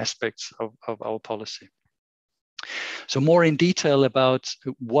many aspects of our policy. So more in detail about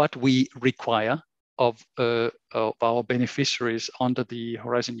what we require of our beneficiaries under the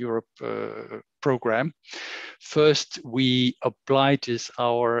Horizon Europe program. First, we oblige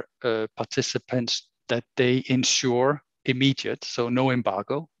our participants that they ensure immediate, so no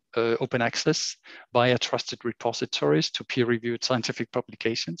embargo, open access via trusted repositories to peer-reviewed scientific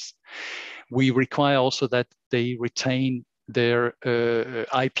publications. We require also that they retain their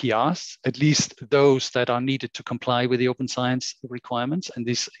IPRs, at least those that are needed to comply with the open science requirements. And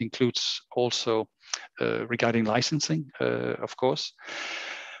this includes also regarding licensing, of course.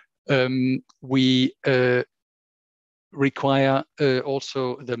 We require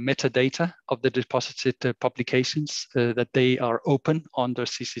also the metadata of the deposited publications that they are open under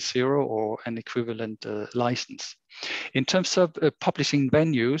CC0 or an equivalent license. In terms of publishing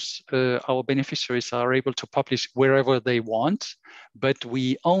venues, our beneficiaries are able to publish wherever they want, but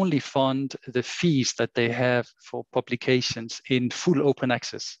we only fund the fees that they have for publications in full open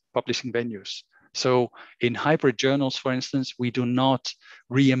access publishing venues. So in hybrid journals, for instance, we do not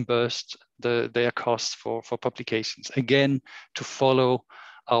reimburse their costs for publications, again, to follow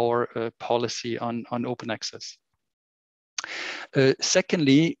our policy on open access.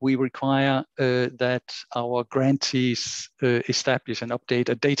 Secondly, we require that our grantees establish and update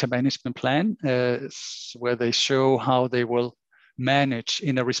a data management plan where they show how they will manage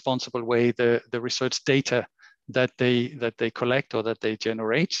in a responsible way the research data that they collect or that they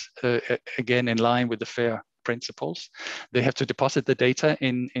generate, again, in line with the FAIR principles. They have to deposit the data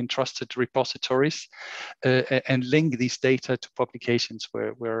in trusted repositories and link these data to publications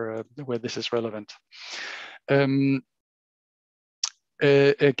where this is relevant.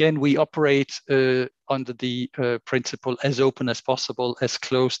 Again, we operate under the principle as open as possible, as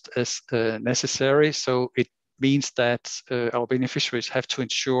closed as necessary. So it means that our beneficiaries have to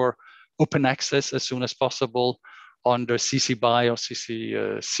ensure open access as soon as possible under CC BY or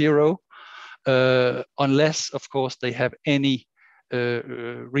CC0, unless, of course, they have any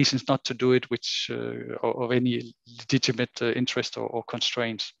reasons not to do it, which of any legitimate interest or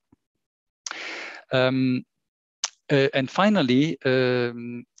constraints. And finally,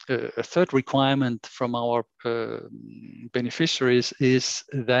 a third requirement from our beneficiaries is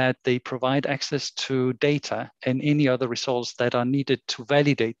that they provide access to data and any other results that are needed to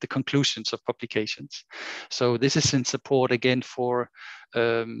validate the conclusions of publications. So this is in support again for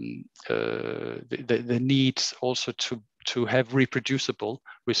the needs also to have reproducible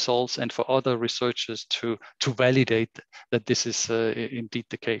results and for other researchers to validate that this is indeed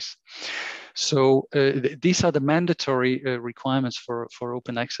the case. So these are the mandatory requirements for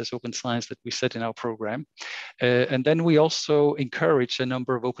open access, open science that we set in our program. And then we also encourage a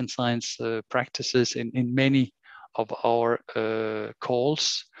number of open science practices in many of our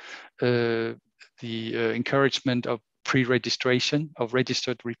calls. The encouragement of pre-registration of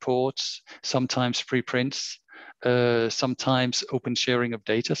registered reports, sometimes preprints, sometimes open sharing of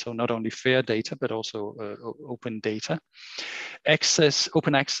data, so not only fair data, but also open data.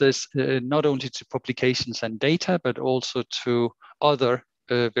 Open access, not only to publications and data, but also to other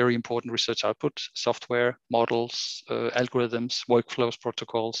very important research outputs, software, models, algorithms, workflows,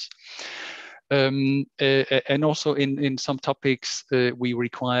 protocols. And also in some topics, we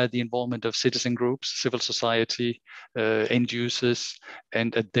require the involvement of citizen groups, civil society, end users,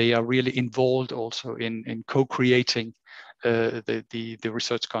 and they are really involved also in co-creating the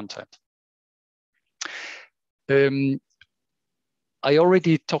research content. I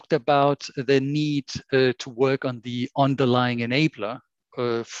already talked about the need to work on the underlying enabler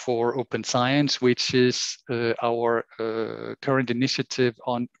for open science, which is our current initiative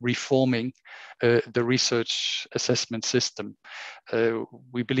on reforming the research assessment system.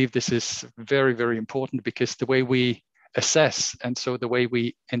 We believe this is very, very important because the way we assess and so the way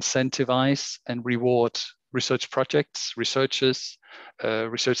we incentivize and reward research projects, researchers,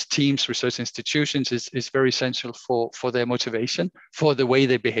 research teams, research institutions is very essential for their motivation, for the way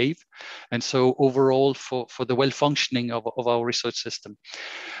they behave, and so overall for the well-functioning of our research system.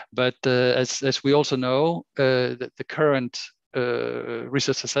 But as we also know, that the current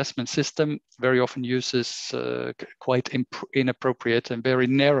research assessment system very often uses quite inappropriate and very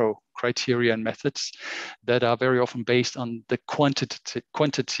narrow criteria and methods that are very often based on the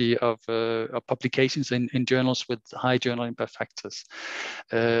quantity of publications in journals with high journal impact factors.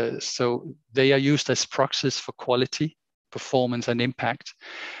 So they are used as proxies for quality, performance, and impact.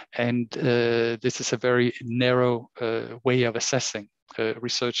 And this is a very narrow way of assessing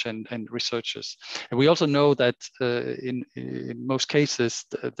research and researchers. And we also know that in most cases,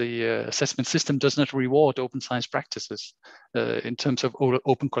 the assessment system does not reward open science practices in terms of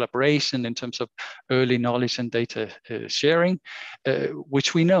open collaboration, in terms of early knowledge and data sharing,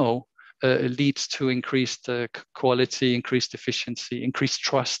 which we know leads to increased quality, increased efficiency, increased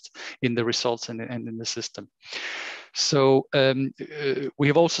trust in the results and in the system. So we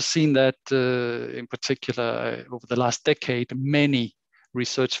have also seen that in particular over the last decade, many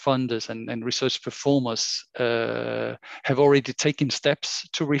research funders and research performers have already taken steps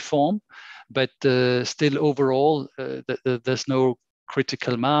to reform, but still overall there's no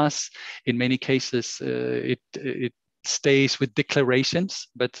critical mass. In many cases it stays with declarations,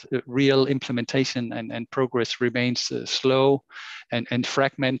 but real implementation and progress remains slow and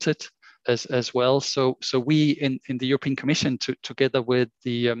fragmented as well. So we in the European Commission, together with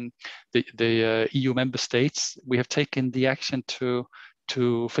the EU member states, we have taken the action to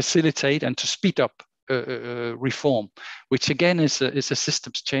facilitate and to speed up reform, which again is a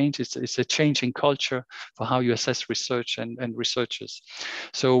systems change. It's a change in culture for how you assess research and researchers.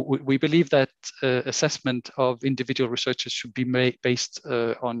 So we believe that assessment of individual researchers should be made based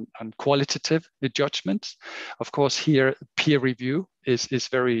on qualitative judgments. Of course, here peer review is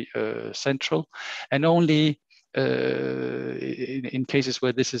very central, and only in cases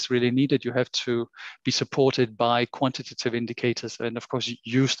where this is really needed, you have to be supported by quantitative indicators and of course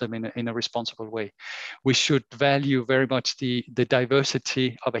use them in a responsible way. We should value very much the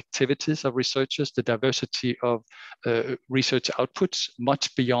diversity of activities of researchers, the diversity of research outputs,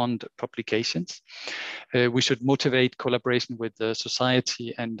 much beyond publications. We should motivate collaboration with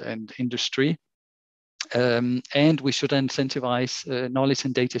society and industry. And we should incentivize knowledge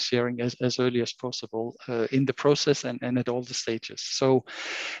and data sharing as early as possible in the process and at all the stages. So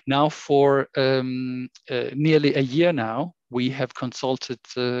now for nearly a year now, we have consulted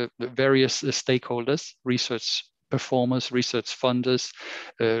various stakeholders, research performers, research funders,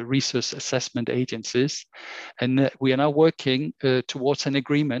 research assessment agencies. And we are now working towards an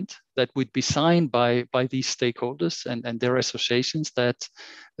agreement that would be signed by these stakeholders and their associations that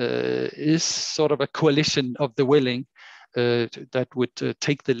is sort of a coalition of the willing that would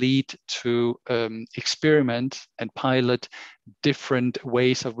take the lead to experiment and pilot different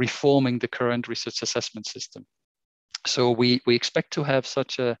ways of reforming the current research assessment system. So we expect to have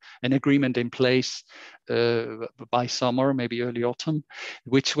such an agreement in place by summer, maybe early autumn,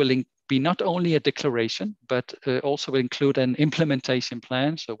 which will be not only a declaration, but also will include an implementation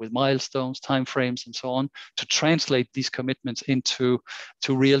plan, so with milestones, timeframes, and so on, to translate these commitments into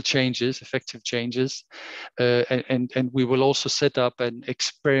real changes, effective changes. And we will also set up an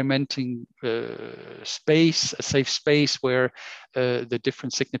experimenting space, a safe space where the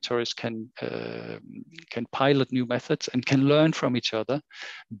different signatories can pilot new methods and can learn from each other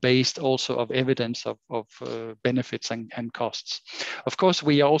based also of evidence of benefits and costs. Of course,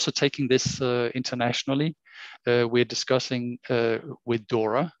 we are also taking this internationally. We're discussing with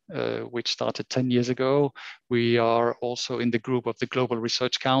DORA, which started 10 years ago. We are also in the group of the Global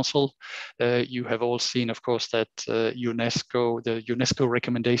Research Council. You have all seen, of course, that the UNESCO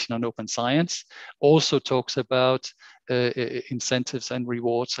recommendation on open science also talks about incentives and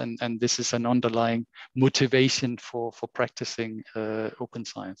rewards, and this is an underlying motivation for practicing open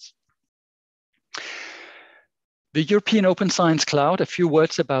science. The European Open Science Cloud, a few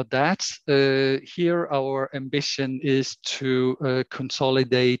words about that. Here our ambition is to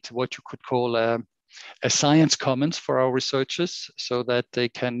consolidate what you could call a science commons for our researchers so that they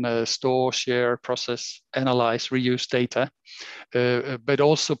can store, share, process, analyze, reuse data, but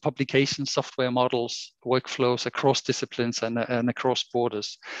also publication software models, workflows across disciplines and across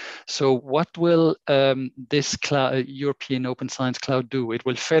borders. So what will this European Open Science Cloud do? It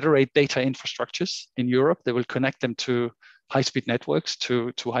will federate data infrastructures in Europe. They will connect them to high-speed networks,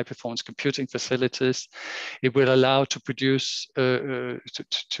 to high-performance computing facilities. It will allow to produce research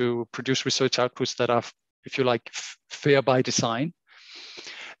outputs that are, if you like, fair by design.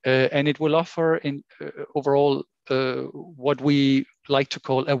 And it will offer overall what we like to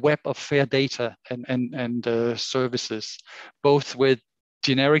call a web of fair data and services, both with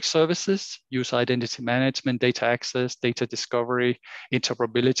generic services, user identity management, data access, data discovery,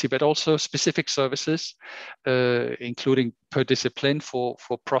 interoperability, but also specific services, including per discipline for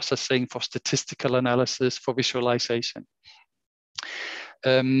processing, for statistical analysis, for visualization.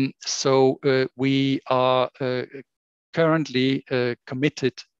 So we are currently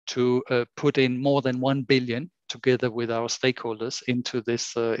committed to put in more than 1 billion together with our stakeholders into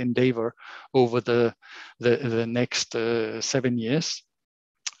this endeavor over the next 7 years.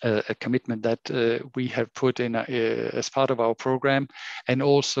 A commitment that we have put in as part of our program, and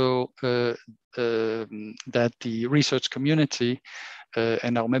also that the research community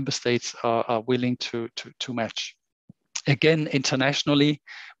and our member states are willing to match. Again, internationally,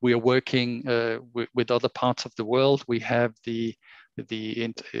 we are working with other parts of the world. We have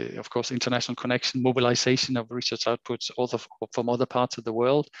of course, international connection, mobilization of research outputs also from other parts of the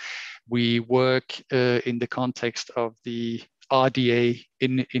world. We work in the context of the RDA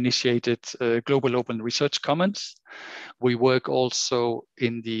initiated Global Open Research Commons. We work also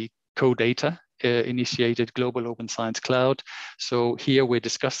in the CODATA initiated Global Open Science Cloud. So here we're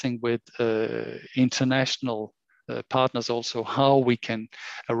discussing with international partners also how we can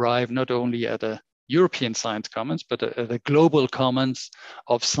arrive not only at a European Science Commons, but a global commons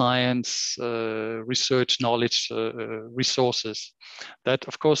of science, research, knowledge, resources. That,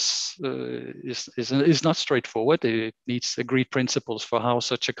 of course, is not straightforward. It needs agreed principles for how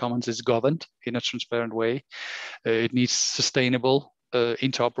such a commons is governed in a transparent way. It needs sustainable,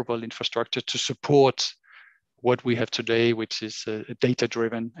 interoperable infrastructure to support what we have today, which is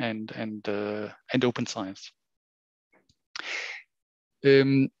data-driven and open science.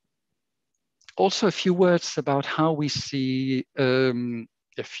 Also, a few words about how we see the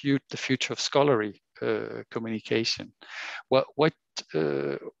future of scholarly communication. What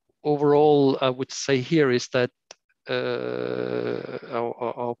overall I would say here is that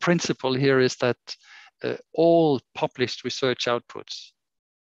our principle here is that all published research outputs,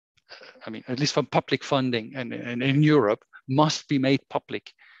 I mean, at least from public funding and in Europe, must be made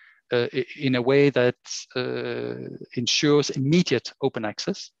public in a way that ensures immediate open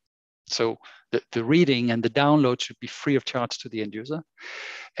access. So the reading and the download should be free of charge to the end user,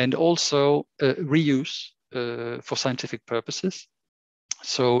 and also reuse for scientific purposes.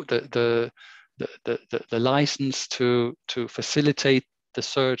 So the license to facilitate the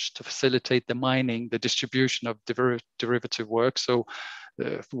search, to facilitate the mining, the distribution of derivative work. So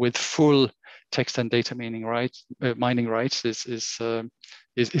with full text and data mining rights is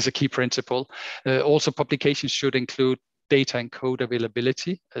a key principle. Also, publications should include data and code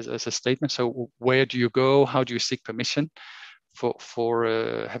availability as a statement. So where do you go? How do you seek permission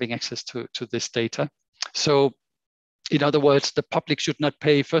for having access to this data? So in other words, the public should not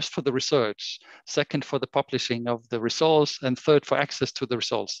pay first for the research, second for the publishing of the results, and third for access to the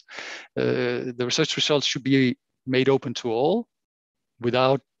results. The research results should be made open to all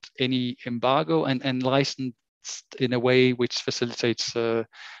without any embargo, and licensed in a way which facilitates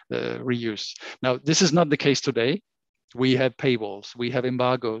reuse. Now, this is not the case today. We have paywalls, we have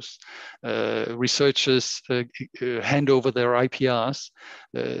embargoes, researchers hand over their IPRs.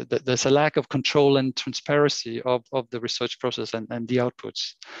 There's a lack of control and transparency of the research process and the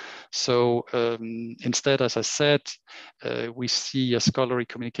outputs. So instead, as I said, we see a scholarly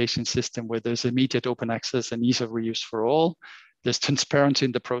communication system where there's immediate open access and ease of reuse for all. There's transparency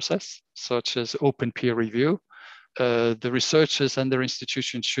in the process, such as open peer review. The researchers and their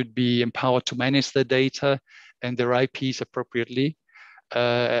institutions should be empowered to manage their data and their IPs appropriately,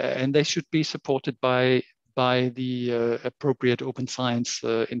 and they should be supported by the appropriate open science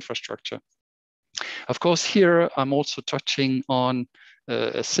infrastructure. Of course, here I'm also touching on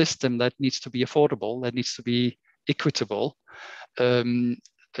a system that needs to be affordable, that needs to be equitable.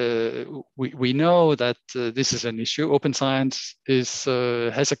 We know that this is an issue. Open science has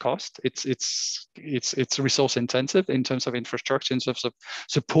a cost. It's resource intensive in terms of infrastructure, in terms of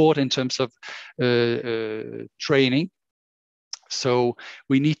support, in terms of training. So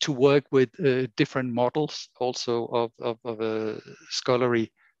we need to work with different models also of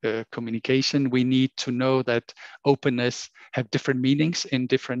scholarly communication. We need to know that openness have different meanings in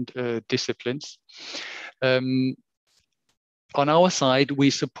different disciplines. On our side, we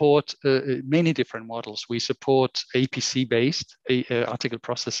support many different models. We support APC-based article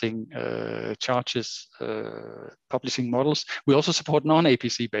processing charges publishing models. We also support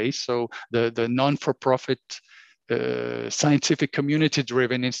non-APC-based, so the non-for-profit scientific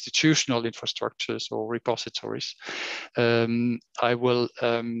community-driven institutional infrastructures or repositories. I will,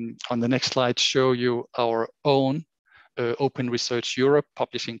 on the next slide, show you our own Open Research Europe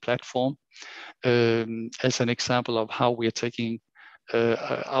publishing platform as an example of how we are taking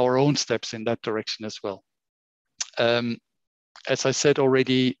our own steps in that direction as well. As I said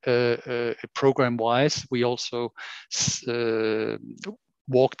already, program-wise, we also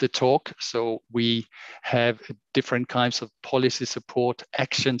walk the talk. So we have different kinds of policy support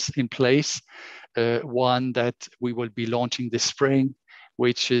actions in place. One that we will be launching this spring,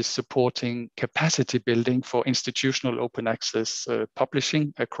 which is supporting capacity building for institutional open access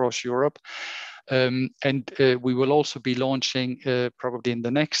publishing across Europe. And we will also be launching probably in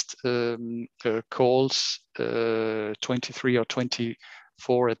the next calls, 23 or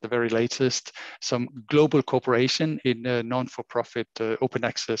 24 at the very latest, some global cooperation in non-for-profit open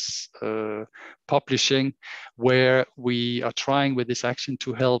access publishing, where we are trying with this action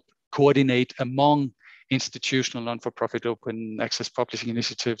to help coordinate among institutional non-for-profit open access publishing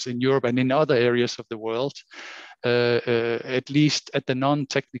initiatives in Europe and in other areas of the world, at least at the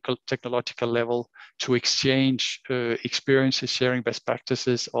non-technical technological level, to exchange experiences, sharing best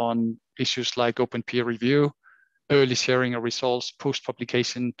practices on issues like open peer review, early sharing of results,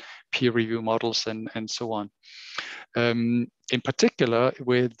 post-publication peer review models, and so on. In particular,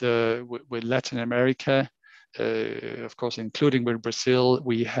 with Latin America, of course, including with Brazil,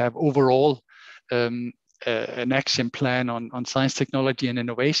 we have overall an action plan on science, technology, and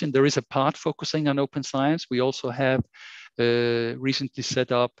innovation. There is a part focusing on open science. We also have recently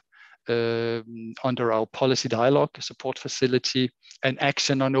set up under our policy dialogue support facility an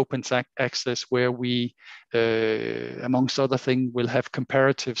action on open access, where we, amongst other things, will have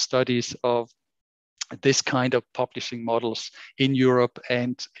comparative studies of this kind of publishing models in Europe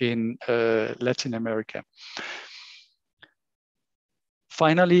and in Latin America.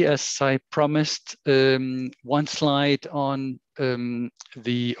 Finally, as I promised, one slide on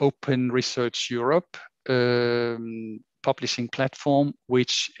the Open Research Europe publishing platform,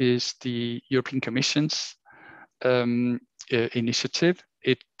 which is the European Commission's initiative.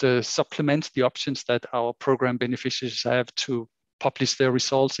 It supplements the options that our program beneficiaries have to publish their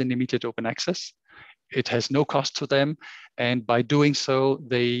results in immediate open access. It has no cost to them, and by doing so,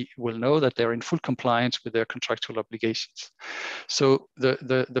 they will know that they're in full compliance with their contractual obligations. So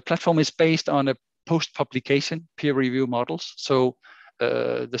the platform is based on a post-publication peer review models. So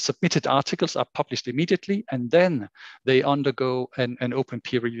the submitted articles are published immediately, and then they undergo an open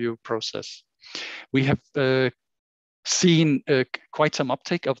peer review process. We have seen quite some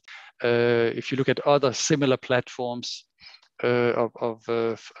uptake of, if you look at other similar platforms, of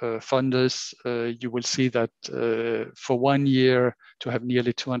funders, you will see that for 1 year to have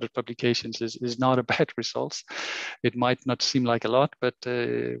nearly 200 publications is not a bad result. It might not seem like a lot, but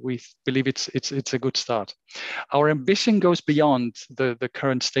we believe it's a good start. Our ambition goes beyond the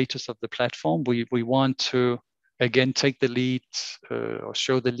current status of the platform. We want to again take the lead or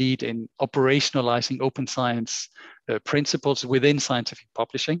show the lead in operationalizing open science principles within scientific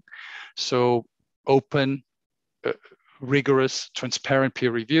publishing. So open, rigorous, transparent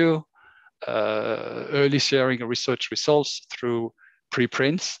peer review, early sharing of research results through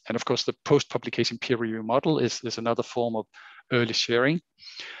preprints. And of course, the post-publication peer review model is another form of early sharing.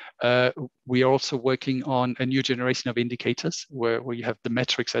 We are also working on a new generation of indicators where you have the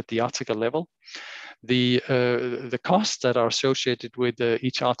metrics at the article level. The costs that are associated with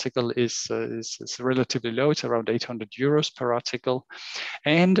each article is relatively low. It's around 800 euros per article.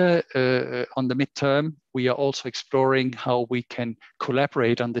 And on the midterm, we are also exploring how we can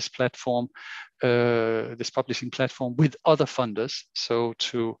collaborate on this platform, this publishing platform, with other funders, so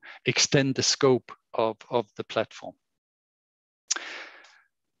to extend the scope of the platform.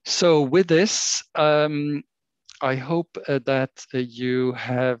 So with this, I hope that you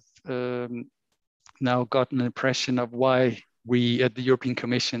have now gotten an impression of why we at the European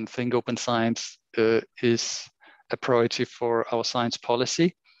Commission think open science is a priority for our science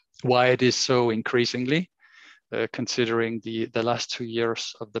policy, why it is so increasingly, considering the last 2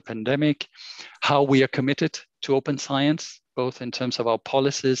 years of the pandemic, how we are committed to open science, both in terms of our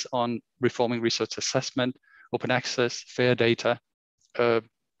policies on reforming research assessment, open access, fair data,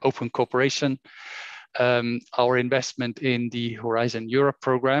 open cooperation, our investment in the Horizon Europe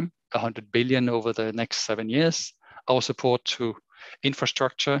program, 100 billion over the next 7 years, our support to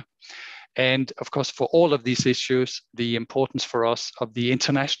infrastructure, and of course, for all of these issues, the importance for us of the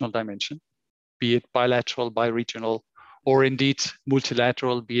international dimension, be it bilateral, bi-regional, or indeed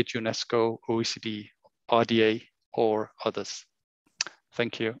multilateral, be it UNESCO, OECD, RDA, or others.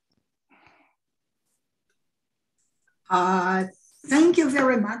 Thank you. Thank you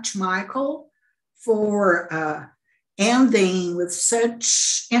very much, Michael, for ending with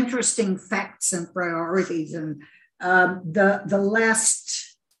such interesting facts and priorities. And the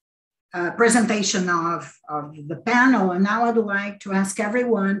last presentation of the panel. And now I'd like to ask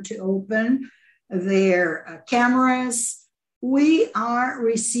everyone to open their cameras. We are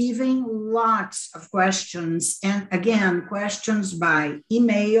receiving lots of questions. And again, questions by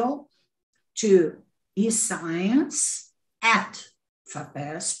email to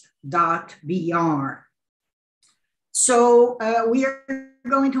escience@fapesp.br. So we are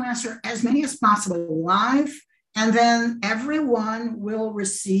going to answer as many as possible live, and then everyone will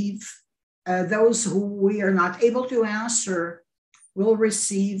receive, those who we are not able to answer will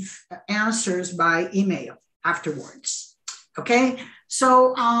receive answers by email afterwards. Okay,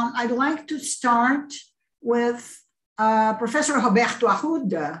 so I'd like to start with Professor Roberto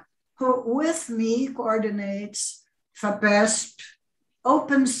Arruda, who with me coordinates FAPESP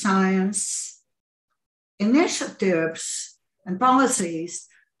open science initiatives and policies.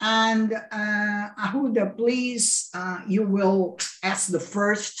 And Arruda, please, you will ask the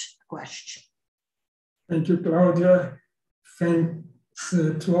first question. Thank you, Claudia. Thanks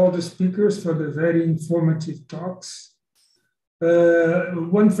to all the speakers for the very informative talks.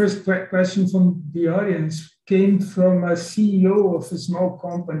 One first question from the audience came from a CEO of a small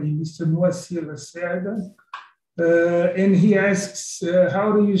company, Mr. Moacir Lacerda. And he asks,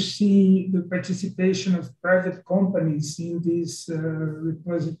 how do you see the participation of private companies in this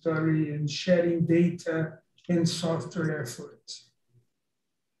repository and sharing data and software efforts?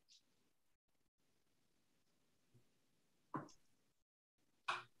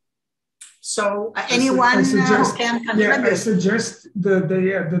 So anyone who can contribute? Yeah, I suggest the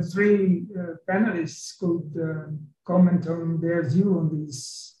three panelists could comment on their view on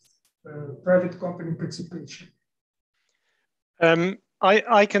this private company participation.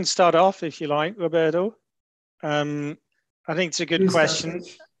 I can start off if you like, Roberto. I think it's a good question.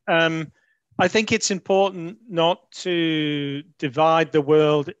 I think it's important not to divide the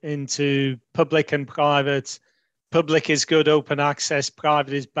world into public and private. Public is good, open access,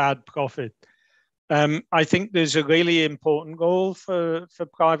 private is bad, profit. I think there's a really important role for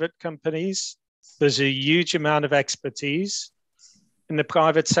private companies. There's a huge amount of expertise in the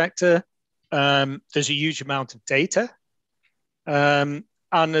private sector. There's a huge amount of data. And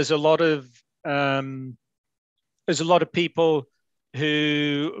there's a lot of people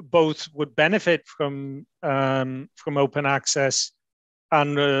who both would benefit from open access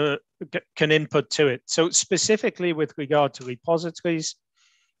and can input to it. So specifically with regard to repositories,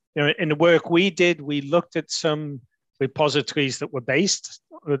 in the work we did, we looked at some repositories that were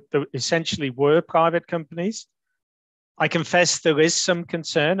that essentially were private companies. I confess there is some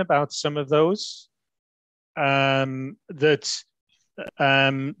concern about some of those. There's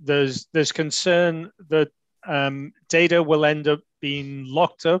concern that data will end up being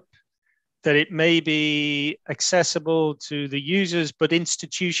locked up, that it may be accessible to the users, but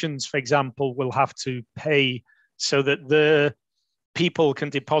institutions, for example, will have to pay so that people can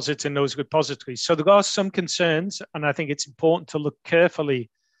deposit in those repositories. So there are some concerns, and I think it's important to look carefully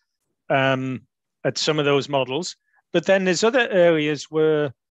at some of those models. But then there's other areas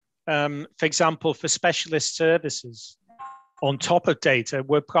where, for example, for specialist services on top of data,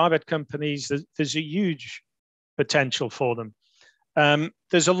 where private companies, there's a huge potential for them.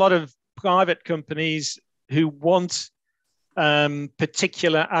 There's a lot of private companies who want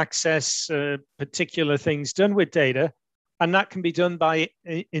particular access, particular things done with data, and that can be done by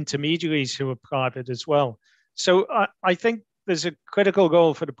intermediaries who are private as well. So I think there's a critical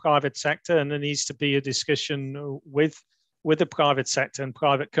role for the private sector, and there needs to be a discussion with the private sector and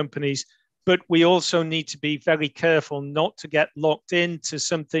private companies. But we also need to be very careful not to get locked into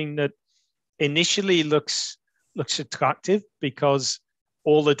something that initially looks attractive, because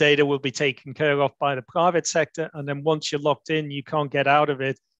all the data will be taken care of by the private sector. And then once you're locked in, you can't get out of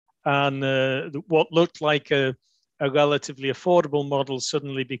it. And what looked like a relatively affordable model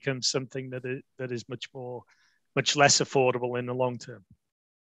suddenly becomes something that is much less affordable in the long term.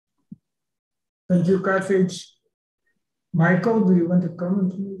 Thank you, Carthage. Michael, do you want to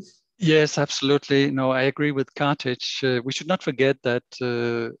comment, please? Yes, absolutely. No, I agree with Carthage. We should not forget that,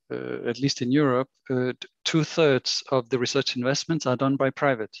 at least in Europe, 2/3 of the research investments are done by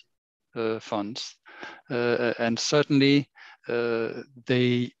private funds. And certainly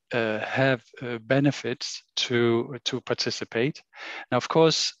they have benefits to participate. Now, of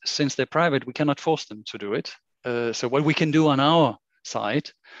course, since they're private, we cannot force them to do it. So what we can do on our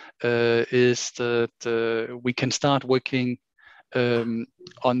side is that we can start working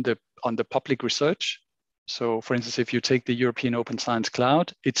on the public research. So for instance, if you take the European Open Science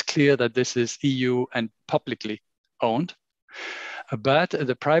Cloud, it's clear that this is EU and publicly owned. But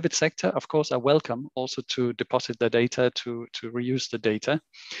the private sector, of course, are welcome also to deposit the data, to reuse the data.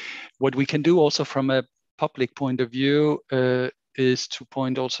 What we can do also from a public point of view is to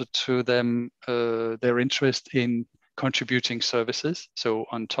point also to them their interest in contributing services. So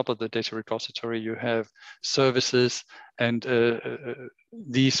on top of the data repository, you have services, and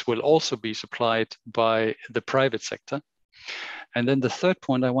these will also be supplied by the private sector. And then the third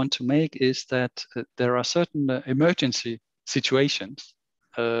point I want to make is that there are certain emergency situations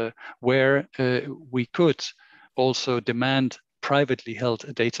where we could also demand privately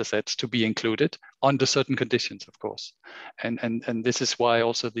held data sets to be included under certain conditions, of course. And this is why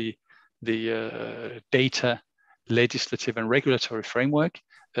also the data legislative and regulatory framework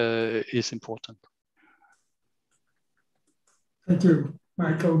is important. Thank you.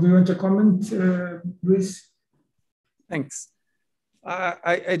 Michael, do you want to comment, please? Thanks.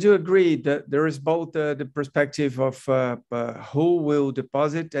 I do agree that there is both the perspective of who will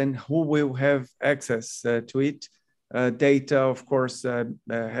deposit and who will have access to it. Data, of course,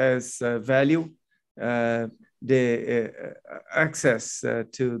 has value. The access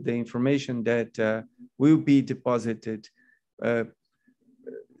to the information that will be deposited, there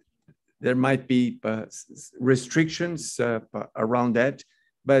might be restrictions around that,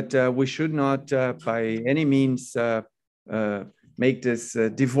 but we should not by any means make this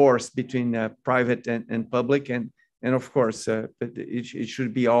divorce between private and public, and of course it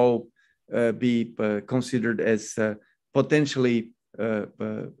should be all be considered as potentially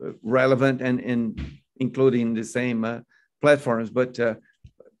relevant and including the same platforms, but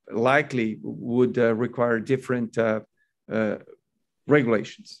likely would require different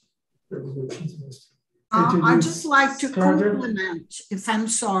regulations. I'd just like to compliment, if I'm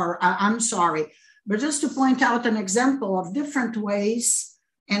sorry, but just to point out an example of different ways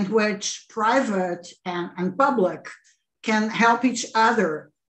in which private and public can help each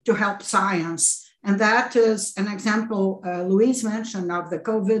other to help science. And that is an example Luis mentioned of the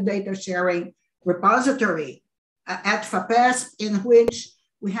COVID data sharing repository at FAPESP, in which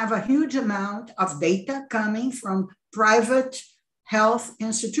we have a huge amount of data coming from private health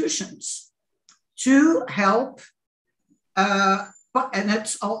institutions to help, and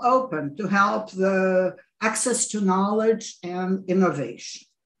it's all open, to help the access to knowledge and innovation.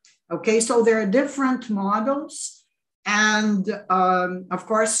 Okay, so there are different models and of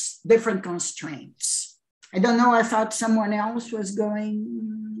course, different constraints. I don't know, I thought someone else was going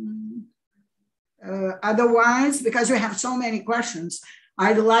otherwise, because we have so many questions.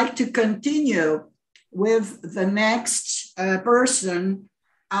 I'd like to continue with the next person,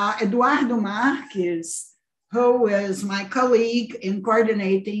 Eduardo Marques, who is my colleague in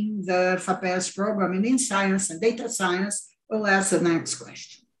coordinating the FAPESP program in science and data science, will ask the next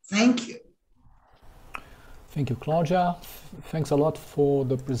question. Thank you. Thank you, Claudia. Thanks a lot for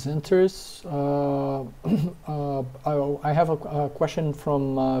the presenters. I have a question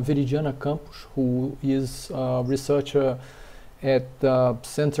from Viridiana Campos, who is a researcher at the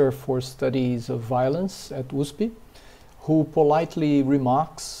Center for Studies of Violence at USP, who politely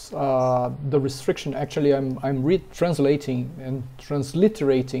remarks the restriction. Actually, I'm translating and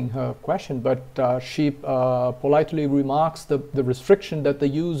transliterating her question, but she politely remarks the restriction that the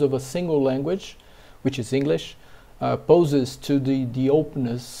use of a single language, which is English, poses to the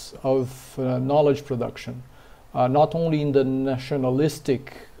openness of knowledge production, not only in the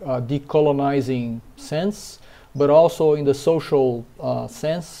nationalistic decolonizing sense, but also in the social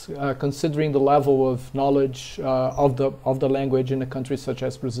sense, considering the level of knowledge of the language in a country such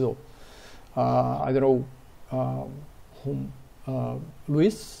as Brazil. I don't know,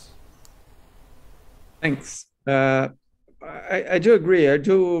 Luis? Thanks. I do agree. I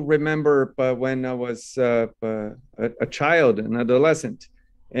do remember when I was a child, an adolescent,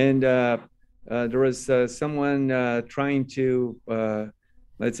 and there was someone trying to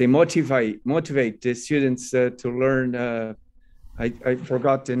let's say, motivate the students to learn, I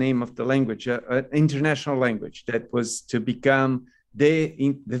forgot the name of the language, an international language that was to become the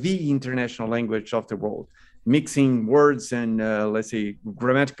international language of the world, mixing words and, let's say,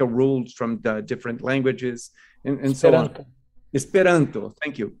 grammatical rules from the different languages and so on. Esperanto,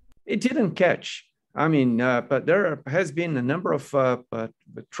 thank you. It didn't catch. I mean, but there has been a number of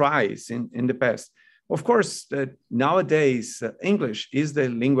tries in the past. Of course, nowadays, English is the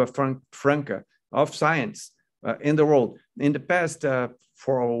lingua franca of science in the world. In the past,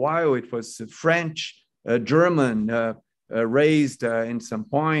 for a while, it was French, German, raised in some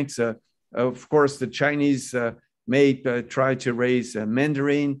points. Of course, the Chinese may try to raise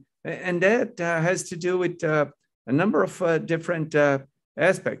Mandarin, and that has to do with a number of different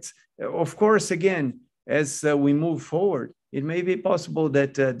aspects. Of course, again, as we move forward, it may be possible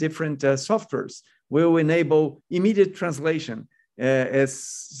that different softwares will enable immediate translation,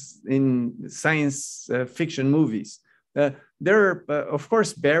 as in science fiction movies. There are, of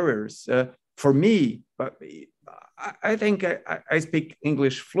course, barriers. For me, I think I speak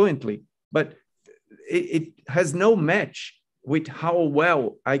English fluently, but it has no match with how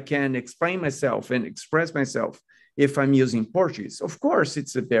well I can explain myself and express myself if I'm using Portuguese. Of course,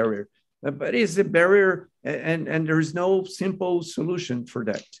 it's a barrier, but it's a barrier, and there's no simple solution for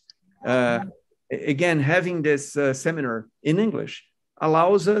that. Again, having this seminar in English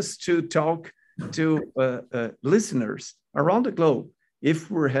allows us to talk to listeners around the globe.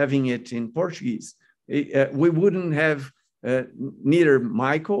 If we're having it in Portuguese, we wouldn't have neither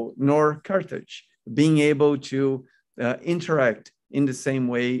Michael nor Carthage being able to interact in the same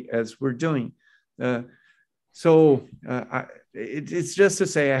way as we're doing. It's just to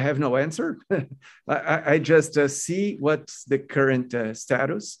say I have no answer. I just see what's the current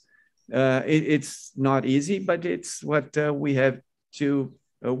status. It's not easy, but it's what we have to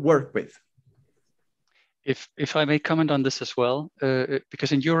work with. If I may comment on this as well,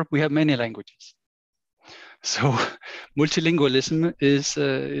 because in Europe we have many languages, so multilingualism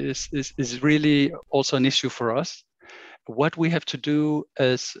is really also an issue for us. What we have to do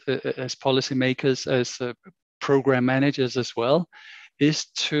as policymakers, as program managers as well, is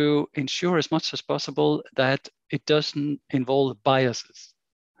to ensure as much as possible that it doesn't involve biases.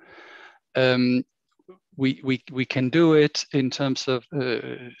 We can do it in terms of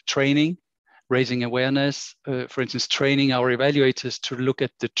training, raising awareness, for instance, training our evaluators to look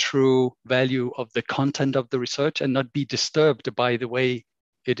at the true value of the content of the research and not be disturbed by the way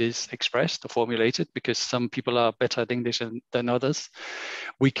it is expressed or formulated, because some people are better at English than others.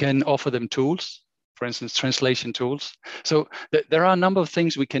 We can offer them tools, for instance, translation tools. So there are a number of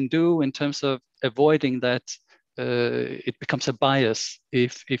things we can do in terms of avoiding that it becomes a bias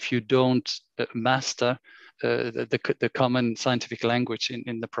if you don't master the common scientific language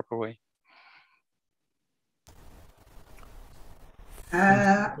in the proper way.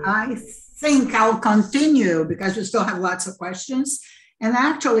 I think I'll continue because we still have lots of questions. And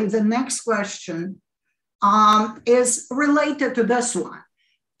actually, the next question is related to this one.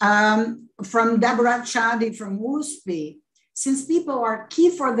 From Deborah Chadi from USP. Since people are key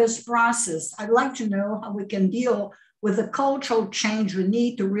for this process, I'd like to know how we can deal with the cultural change we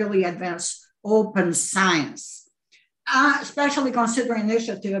need to really advance open science, especially considering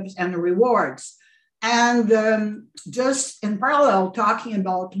initiatives and rewards. And just in parallel, talking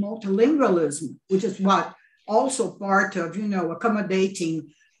about multilingualism, which is what also part of,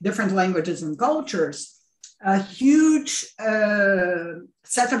 accommodating different languages and cultures. A huge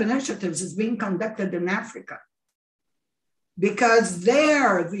set of initiatives is being conducted in Africa, because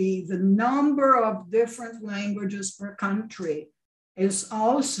there the number of different languages per country is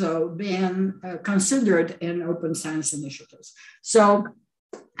also being considered in open science initiatives. So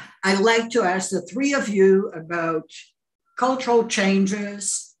I'd like to ask the three of you about cultural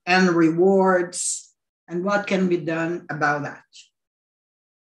changes and rewards, and what can be done about that?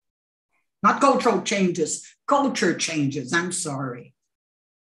 Not cultural changes, culture changes, I'm sorry.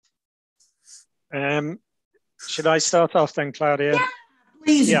 Should I start off then, Claudia? Yeah,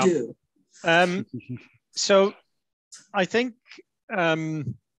 please do. So I think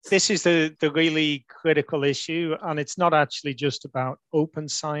this is the really critical issue, and it's not actually just about open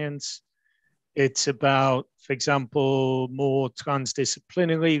science. It's about, for example, more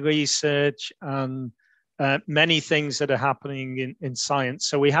transdisciplinary research and many things that are happening in science.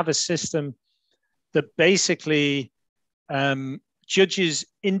 So we have a system that basically judges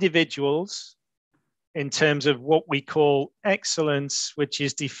individuals in terms of what we call excellence, which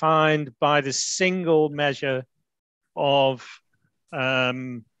is defined by the single measure of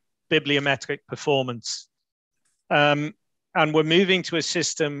bibliometric performance. And we're moving to a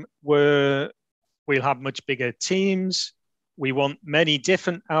system where we'll have much bigger teams. We want many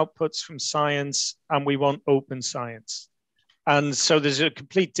different outputs from science, and we want open science. And so there's a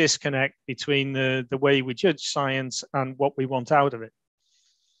complete disconnect between the way we judge science and what we want out of it.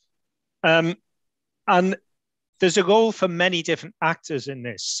 And there's a role for many different actors in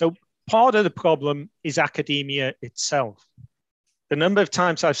this. So part of the problem is academia itself. The number of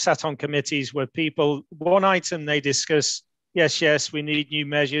times I've sat on committees where people, one item they discuss, yes, we need new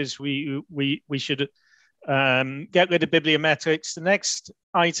measures. We should get rid of bibliometrics. The next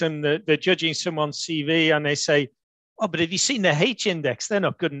item, they're judging someone's CV and they say, oh, but have you seen the H index? They're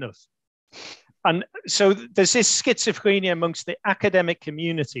not good enough. And so there's this schizophrenia amongst the academic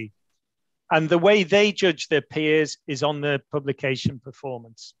community. And the way they judge their peers is on their publication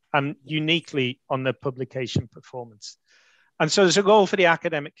performance, and uniquely on their publication performance. And so there's a role for the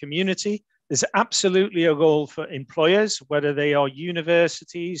academic community. There's absolutely a role for employers, whether they are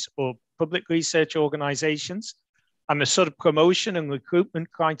universities or public research organizations, and the sort of promotion and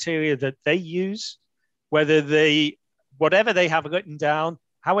recruitment criteria that they use, whether whatever they have written down,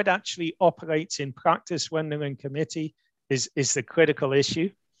 how it actually operates in practice when they're in committee is the critical issue.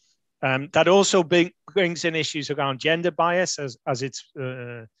 That also brings in issues around gender bias, as it's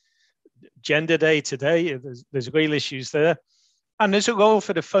Gender Day today. There's real issues there. And there's a role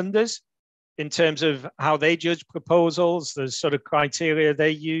for the funders in terms of how they judge proposals, the sort of criteria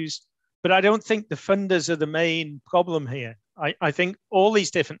they use. But I don't think the funders are the main problem here. I think all these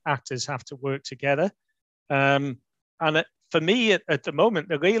different actors have to work together. And for me, at the moment,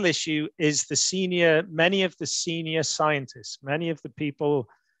 the real issue is many of the senior scientists, many of the people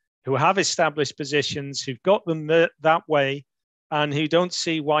who have established positions, who've got them that way, and who don't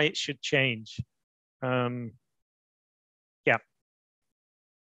see why it should change. Yeah,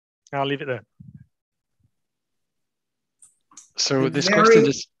 I'll leave it there. So this question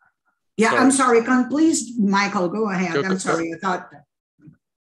is... Yeah, sorry. I'm sorry. Please, Michael, go ahead. I'm sorry. I thought...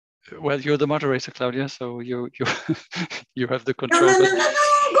 Well, you're the moderator, Claudia, so you have the control. No,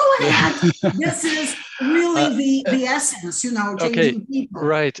 go ahead. This is really the essence, changing people.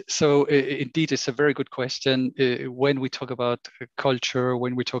 Right. So indeed, it's a very good question. When we talk about culture,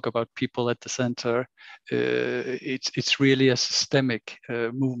 when we talk about people at the center, it's really a systemic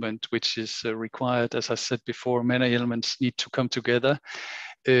movement, which is required. As I said before, many elements need to come together.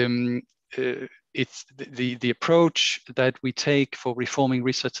 It's the approach that we take for reforming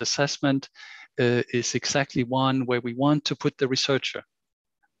research assessment is exactly one where we want to put the researcher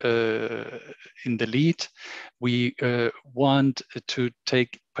in the lead. We want to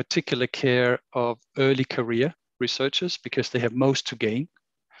take particular care of early career researchers because they have most to gain.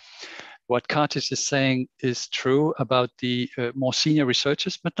 What Curtis is saying is true about the more senior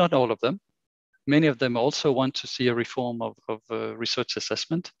researchers, but not all of them. Many of them also want to see a reform of research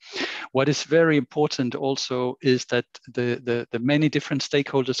assessment. What is very important also is that the many different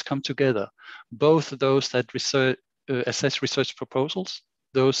stakeholders come together, both those that assess research proposals,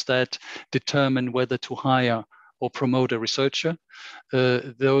 those that determine whether to hire or promote a researcher,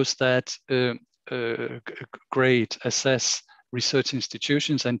 those that grade, assess research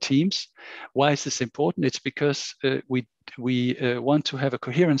institutions and teams. Why is this important? It's because we want to have a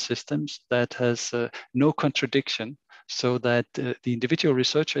coherent system that has no contradiction, so that the individual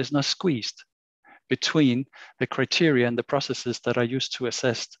researcher is not squeezed between the criteria and the processes that are used to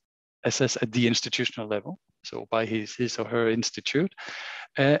assess at the institutional level, so by his or her institute,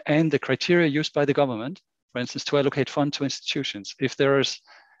 and the criteria used by the government, for instance, to allocate funds to institutions. If there is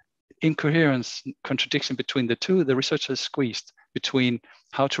incoherence, contradiction between the two, the researcher is squeezed between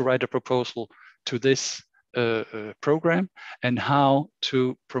how to write a proposal to this program and how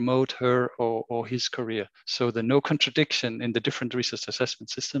to promote her or his career. So the no contradiction in the different research assessment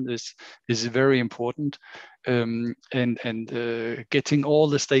system is very important, and getting all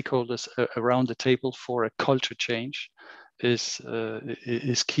the stakeholders around the table for a culture change is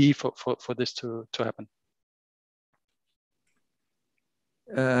key for this to happen.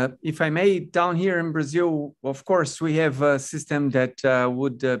 If I may, down here in Brazil, of course, we have a system that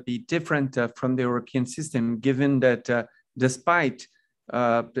would be different from the European system, given that despite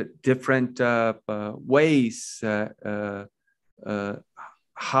the different ways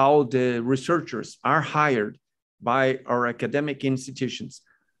how the researchers are hired by our academic institutions,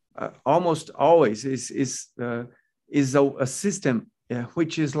 almost always is a system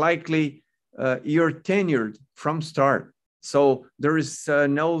which is likely you're tenured from start. So there is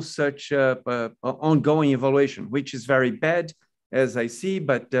no such ongoing evaluation, which is very bad, as I see,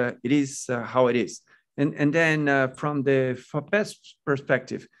 but it is how it is. And then from the FAPESP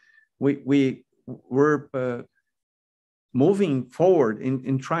perspective, we're moving forward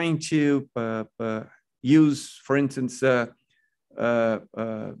in trying to use, for instance, a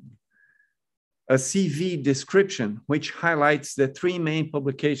CV description, which highlights the 3 main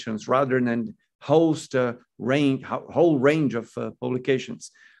publications rather than whole range of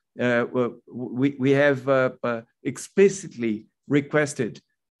publications. We have explicitly requested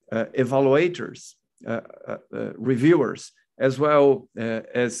evaluators, reviewers, as well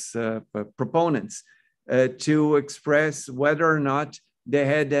as proponents to express whether or not they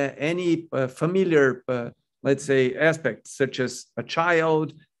had any familiar, let's say, aspects, such as a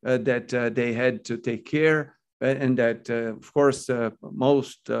child that they had to take care, and that, of course, more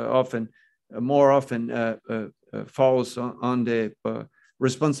often falls on the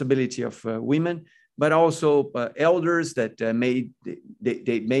responsibility of women, but also elders that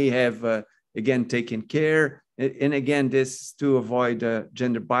they may have again taken care, and again this to avoid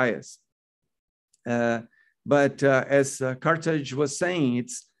gender bias. But as Carthage was saying,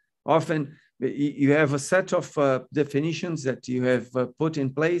 it's often you have a set of definitions that you have put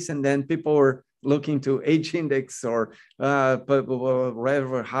in place, and then people are looking to age index or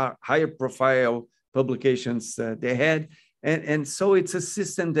whatever higher profile publications they had. And so it's a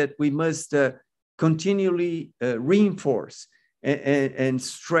system that we must continually reinforce and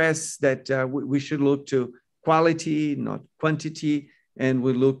stress that we should look to quality, not quantity, and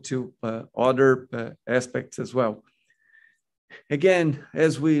we look to other aspects as well. Again,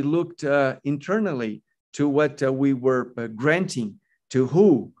 as we looked internally to what we were granting, to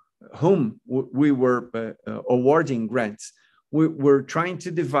whom we were awarding grants, we were trying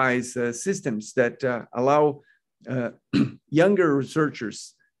to devise systems that allow younger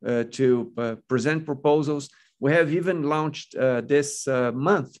researchers to present proposals. We have even launched this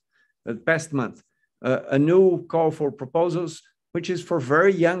past month, a new call for proposals, which is for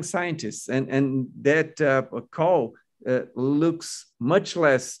very young scientists. And that call looks much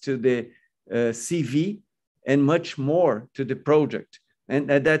less to the CV and much more to the project. And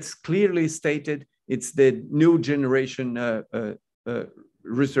that's clearly stated. It's the new generation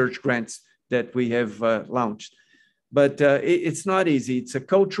research grants that we have launched. But it's not easy. It's a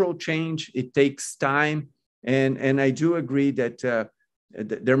cultural change. It takes time. And I do agree that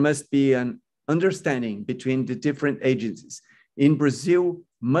there must be an understanding between the different agencies. In Brazil,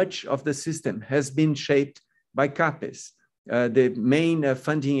 much of the system has been shaped by CAPES, the main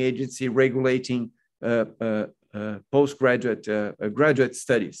funding agency regulating postgraduate graduate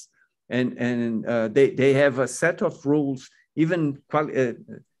studies. And they have a set of rules, even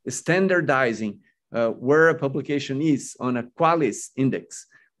standardizing where a publication is on a Qualis index,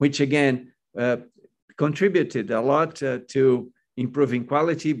 which again contributed a lot to improving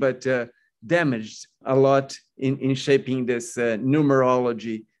quality, but damaged a lot in shaping this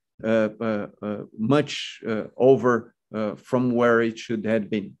numerology much over from where it should have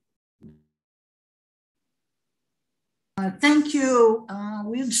been. Thank you.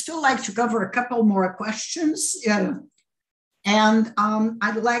 We'd still like to cover a couple more questions. And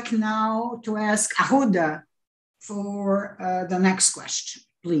I'd like now to ask Arruda for the next question,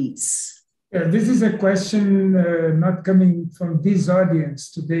 please. Yeah, this is a question not coming from this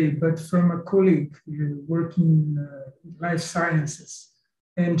audience today, but from a colleague working in life sciences.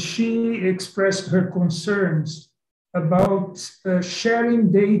 And she expressed her concerns about sharing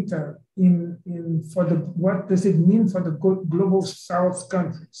data what does it mean for the global South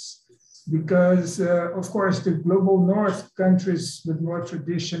countries? Because of course the global North countries with more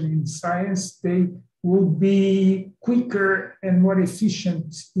tradition in science, they will be quicker and more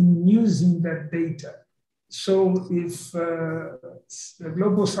efficient in using that data. So if a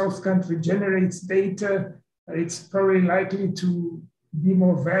global south country generates data, it's probably likely to be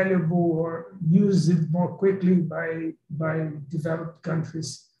more valuable or use it more quickly by developed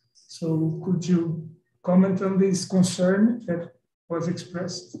countries. So could you comment on this concern that was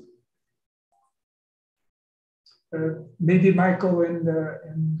expressed? Maybe Michael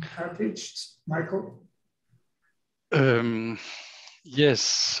and Hartwig. Michael?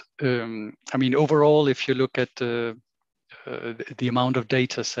 Yes. I mean, overall, if you look at the amount of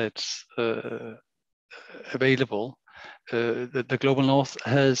data sets available, the Global North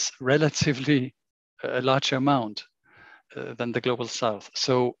has relatively a larger amount than the Global South.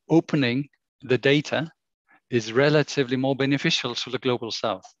 So opening the data is relatively more beneficial to the Global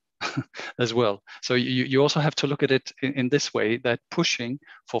South as well. So you also have to look at it in this way, that pushing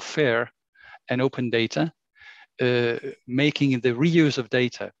for fair and open data, making the reuse of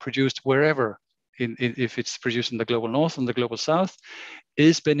data produced wherever, if it's produced in the Global North and the Global South,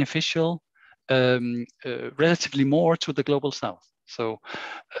 is beneficial relatively more to the Global South. So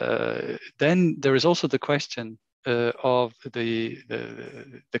then there is also the question of the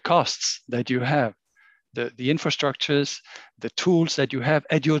costs that you have, the infrastructures, the tools that you have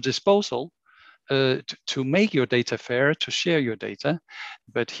at your disposal to make your data fair, to share your data.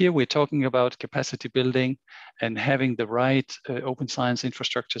 But here we're talking about capacity building and having the right open science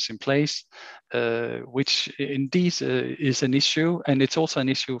infrastructures in place, which indeed is an issue. And it's also an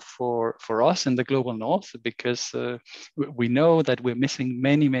issue for us in the Global North, because we know that we're missing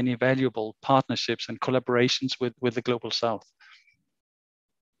many, many valuable partnerships and collaborations with the Global South.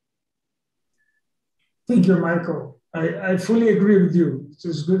 Thank you, Michael. I fully agree with you.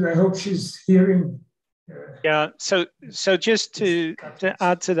 It's good. I hope she's hearing. Yeah. So just to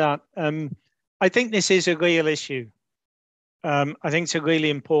add to that, I think this is a real issue. I think it's a really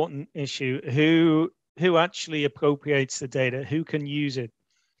important issue. Who actually appropriates the data? Who can use it?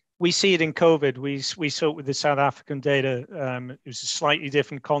 We see it in COVID. We saw it with the South African data. It was a slightly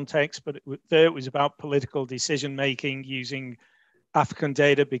different context, but it was about political decision making using African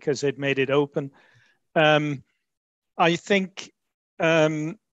data because they'd made it open. I think,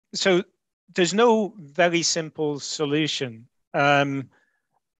 so there's no very simple solution, but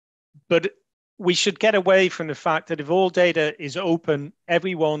we should get away from the fact that if all data is open,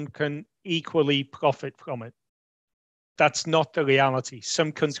 everyone can equally profit from it. That's not the reality.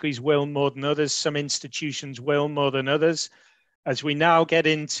 Some countries will more than others. Some institutions will more than others. As we now get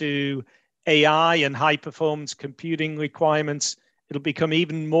into AI and high performance computing requirements, it'll become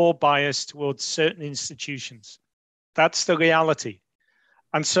even more biased towards certain institutions. That's the reality.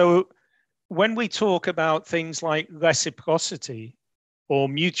 And so when we talk about things like reciprocity or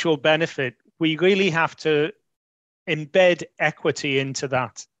mutual benefit, we really have to embed equity into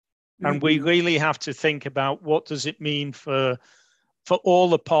that. And we really have to think about what does it mean for all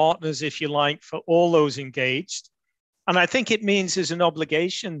the partners, if you like, for all those engaged. And I think it means there's an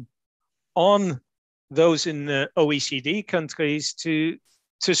obligation on those in the OECD countries to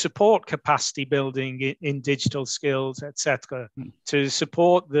support capacity building in digital skills, etc., to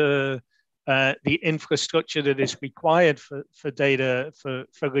support the infrastructure that is required for data for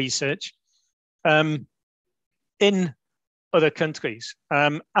research in other countries.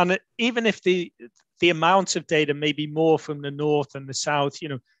 And even if the amount of data may be more from the north and the south,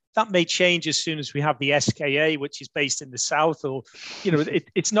 that may change as soon as we have the SKA, which is based in the south, or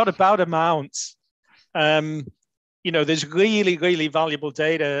it's not about amounts. There's really, really valuable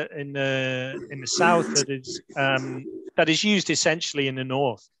data in the south that is used essentially in the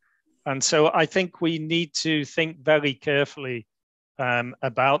north. And so I think we need to think very carefully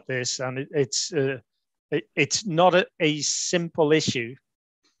about this. And it's not a simple issue,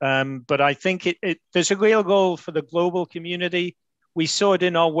 but I think there's a real role for the global community. We saw it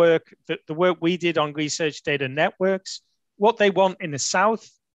in our work, the work we did on research data networks, what they want in the south.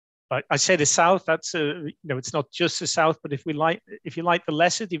 I say the South, that's it's not just the South, but if you like the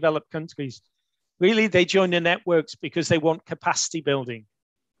lesser developed countries, really they join the networks because they want capacity building.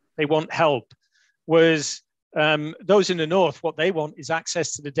 They want help. Whereas those in the North, what they want is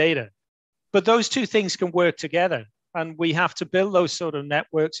access to the data. But those two things can work together. And we have to build those sort of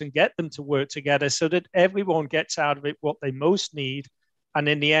networks and get them to work together so that everyone gets out of it what they most need. And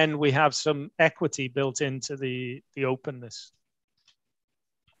in the end, we have some equity built into the openness.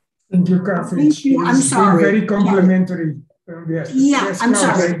 Thank you, Catherine. Thank you. I'm sorry. Very complimentary. Yes. Yeah, yes, I'm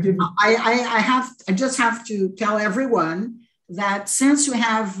Claudia, sorry. I just have to tell everyone that since we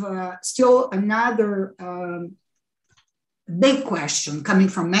have still another big question coming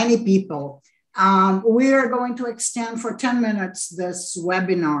from many people, We are going to extend for 10 minutes this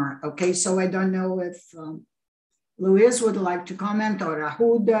webinar, okay? So I don't know if Luis would like to comment, or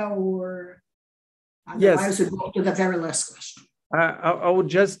Ahuda, or otherwise we go to the very last question. I would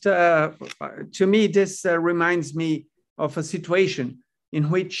just, to me, this reminds me of a situation in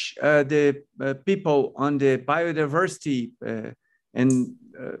which the people on the biodiversity and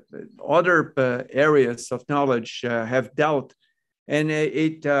other areas of knowledge have dealt. And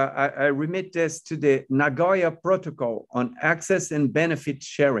I remit this to the Nagoya Protocol on Access and Benefit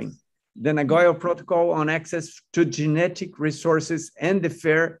Sharing. The Nagoya Protocol on Access to Genetic Resources and the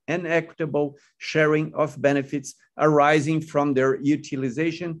Fair and Equitable Sharing of Benefits arising from their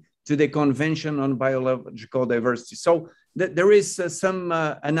utilization to the Convention on Biological Diversity. So there is some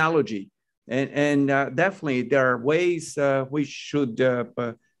analogy, and definitely there are ways we should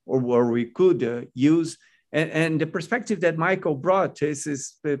or we could use. And the perspective that Michael brought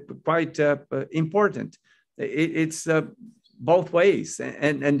is quite important. It's both ways,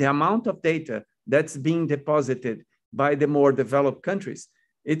 and the amount of data that's being deposited by the more developed countries,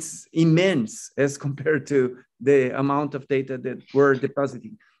 it's immense as compared to the amount of data that we're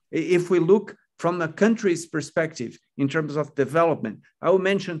depositing. If we look from a country's perspective in terms of development, I will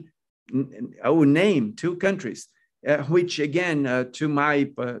name 2 countries, which again,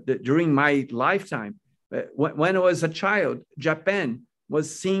 during my lifetime, when I was a child, Japan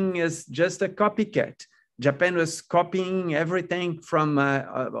was seen as just a copycat. Japan was copying everything from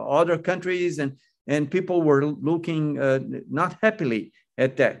other countries, and people were looking not happily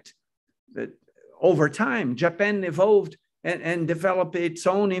at that. But over time, Japan evolved and developed its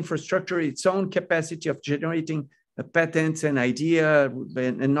own infrastructure, its own capacity of generating patents and idea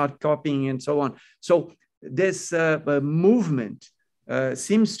and not copying and so on. So this movement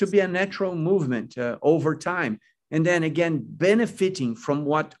seems to be a natural movement over time. And then again, benefiting from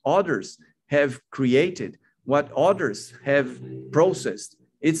what others have created, what others have processed.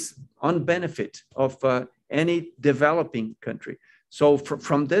 It's on benefit of any developing country. So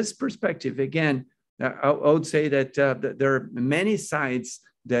from this perspective, again, I would say that there are many sides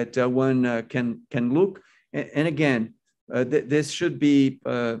that one can look. And again, this should be,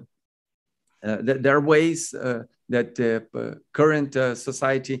 there are ways that current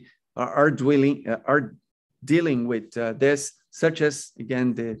society are dealing with this, such as,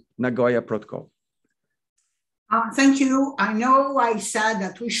 again, the Nagoya Protocol. Thank you. I know I said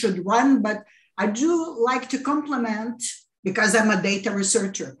that we should run, but I do like to compliment, because I'm a data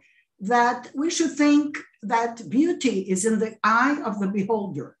researcher, that we should think that beauty is in the eye of the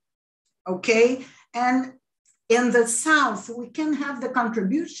beholder, okay? And in the South, we can have the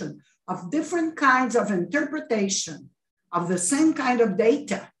contribution of different kinds of interpretation of the same kind of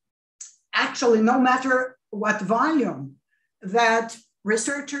data, actually, no matter what volume, that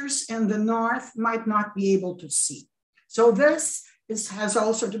researchers in the North might not be able to see. So this has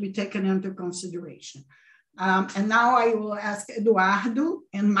also to be taken into consideration. And now I will ask Eduardo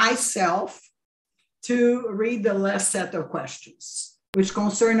and myself to read the last set of questions, which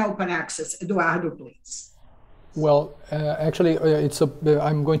concern open access. Eduardo, please. Well, actually,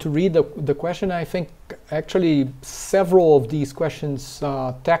 I'm going to read the question. I think actually several of these questions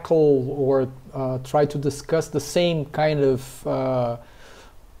tackle or try to discuss the same kind of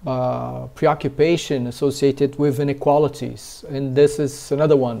preoccupation associated with inequalities. And this is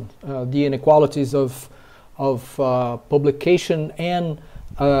another one, the inequalities of publication and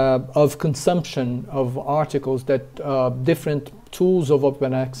of consumption of articles that different tools of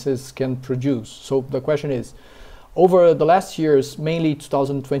open access can produce. So the question is, over the last years, mainly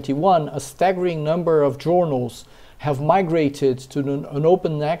 2021, a staggering number of journals have migrated to an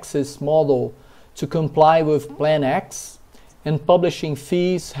open access model to comply with Plan X, and publishing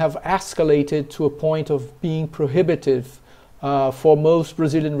fees have escalated to a point of being prohibitive for most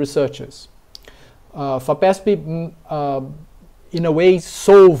Brazilian researchers. FAPESP, in a way,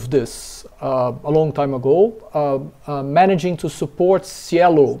 solved this a long time ago, managing to support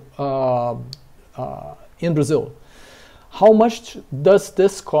Cielo in Brazil. How much does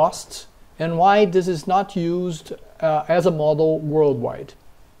this cost, and why this is not used as a model worldwide?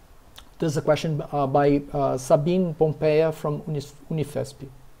 This is a question by Sabine Pompeia from Unifesp.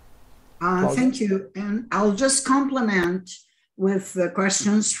 Thank you, and I'll just complement with the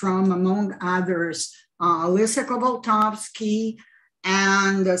questions from, among others, Alicia Kowaltowski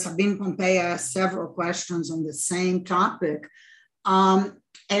and Sabine Pompeia, several questions on the same topic,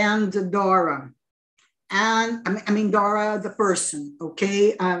 and Dora. And I mean, Dora, the person,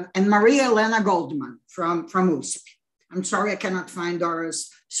 okay? And Maria Elena Goldman from USP. I'm sorry, I cannot find Dora's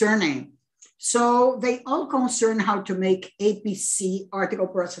surname. So they all concern how to make APC, article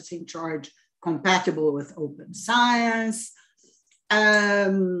processing charge, compatible with open science.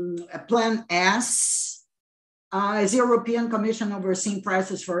 Plan S is the European Commission overseeing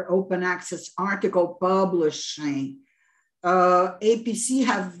prices for open access article publishing. APC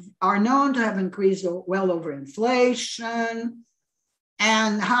are known to have increased well over inflation.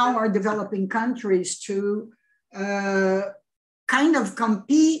 And how are developing countries to kind of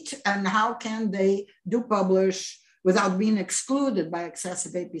compete, and how can they do publish without being excluded by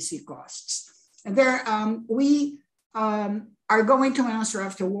excessive APC costs? And there, we are going to answer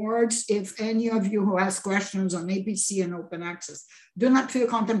afterwards. If any of you who ask questions on APC and open access do not feel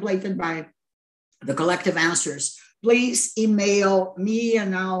contemplated by the collective answers, please email me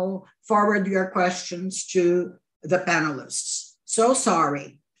and I'll forward your questions to the panelists. So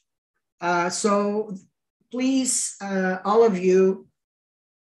sorry. So please, all of you,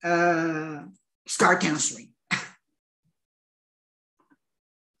 start answering.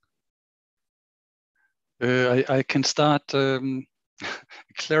 I can start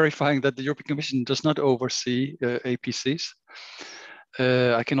clarifying that the European Commission does not oversee APCs.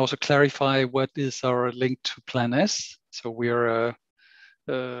 I can also clarify what is our link to Plan S. So we are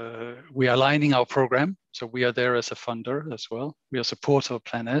aligning our program. So we are there as a funder as well. We are supporter of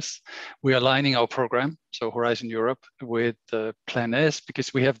Plan S. We are aligning our program, so Horizon Europe, with Plan S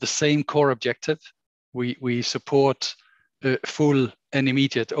because we have the same core objective. We support full and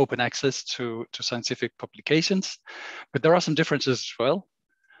immediate open access to scientific publications, but there are some differences as well.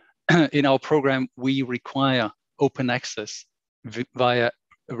 In our program, we require open access via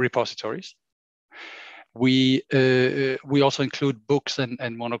repositories. We also include books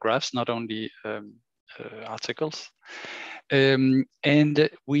and monographs, not only articles. And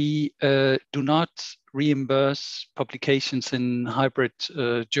we do not reimburse publications in hybrid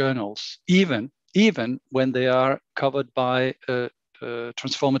journals, even when they are covered by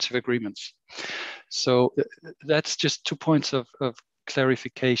transformative agreements. So that's just 2 points of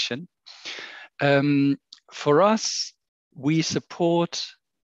clarification. For us, we support,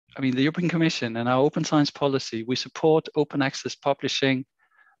 the European Commission and our open science policy, we support open access publishing,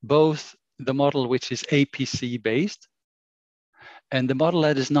 both the model which is APC based and the model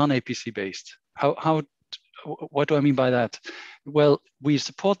that is non-APC based. What do I mean by that? Well, we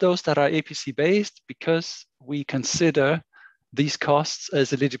support those that are APC based because we consider these costs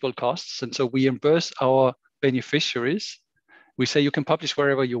as eligible costs. And so we reimburse our beneficiaries. We say you can publish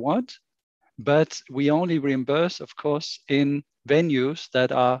wherever you want, but we only reimburse, of course, in venues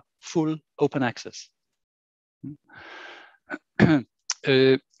that are full open access.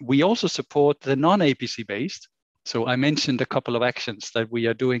 We also support the non-APC based. So I mentioned a couple of actions that we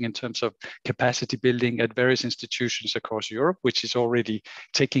are doing in terms of capacity building at various institutions across Europe, which is already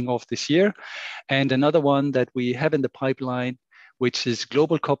taking off this year. And another one that we have in the pipeline, which is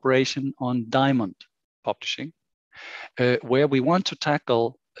global cooperation on diamond publishing, where we want to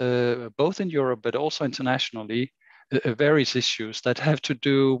tackle both in Europe, but also internationally, various issues that have to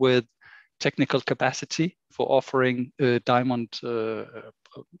do with technical capacity for offering diamond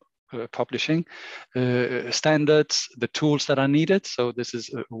publishing, standards, the tools that are needed. So this is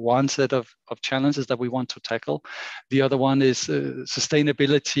one set of challenges that we want to tackle. The other one is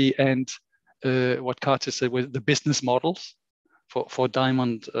sustainability and what Katia said with the business models for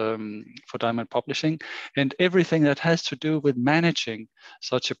diamond publishing, and everything that has to do with managing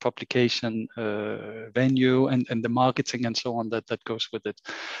such a publication venue and the marketing and so on that goes with it.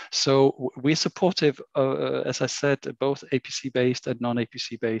 So we're supportive, as I said, both APC based and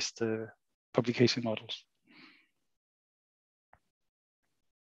non-APC based publication models.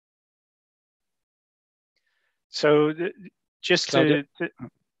 So just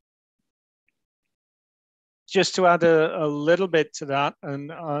to add a little bit to that,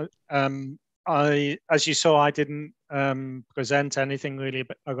 and as you saw, I didn't present anything really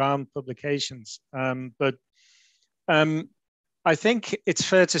around publications, but I think it's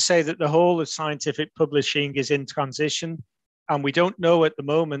fair to say that the whole of scientific publishing is in transition, and we don't know at the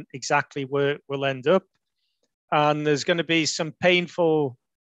moment exactly where it will end up. And there's going to be some painful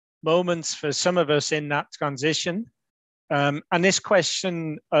moments for some of us in that transition. And this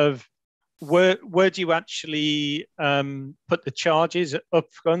question of where do you actually put the charges up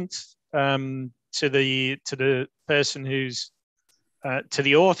front to the person who's to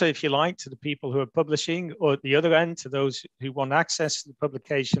the author, if you like, to the people who are publishing, or at the other end to those who want access to the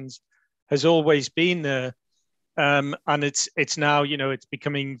publications, has always been there, and it's now, it's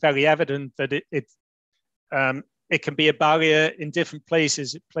becoming very evident that it can be a barrier in different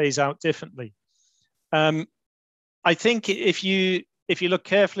places. It plays out differently. I think if you look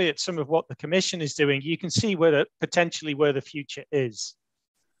carefully at some of what the Commission is doing, you can see potentially where the future is.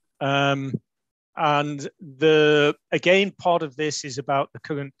 And again, part of this is about the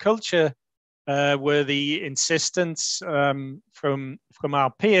current culture, where the insistence from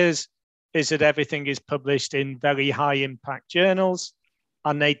our peers is that everything is published in very high impact journals,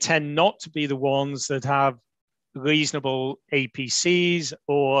 and they tend not to be the ones that have reasonable APCs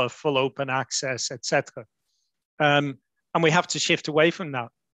or full open access, etc. And we have to shift away from that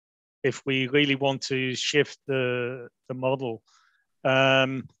if we really want to shift the model.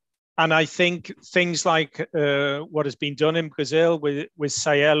 And I think things like what has been done in Brazil with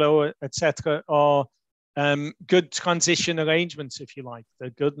Cielo, etc., are good transition arrangements, if you like.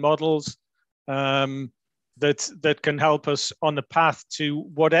 They're good models that can help us on the path to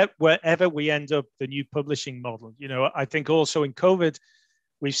wherever we end up, the new publishing model. You know, I think also in COVID,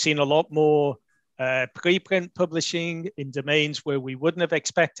 we've seen a lot more preprint publishing in domains where we wouldn't have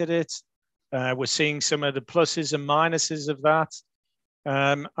expected it. We're seeing some of the pluses and minuses of that.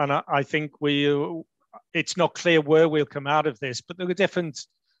 And I think it's not clear where we'll come out of this, but there are different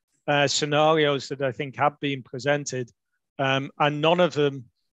scenarios that I think have been presented, and none of them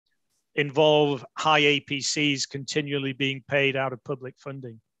involve high APCs continually being paid out of public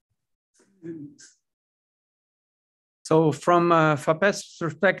funding. So from FAPESP's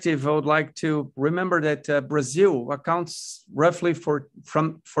perspective, I would like to remember that Brazil accounts roughly for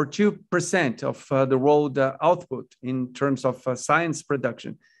 2% of the world output in terms of science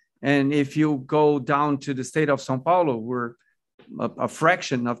production. And if you go down to the state of São Paulo, we're a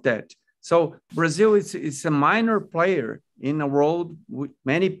fraction of that. So Brazil is a minor player in a world with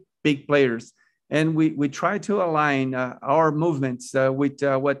many big players. And we try to align our movements with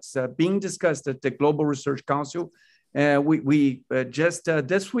what's being discussed at the Global Research Council. We just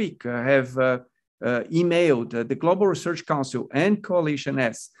this week have emailed the Global Research Council and Coalition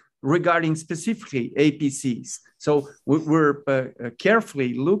S regarding specifically APCs. So we're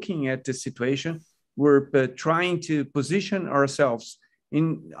carefully looking at the situation. We're trying to position ourselves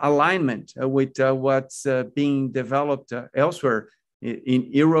in alignment with what's being developed elsewhere in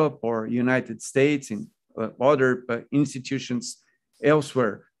Europe or United States, in other institutions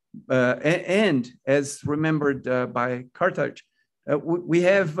elsewhere. And as remembered by Carthage, we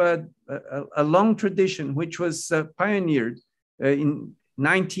have a long tradition which was pioneered in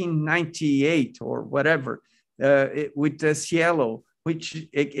 1998 or whatever with Cielo, which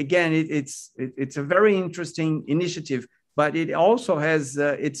again it's a very interesting initiative, but it also has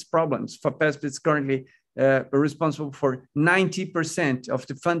its problems. FAPESP is currently responsible for 90% of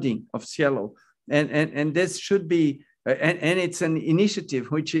the funding of Cielo, and this should be. And it's an initiative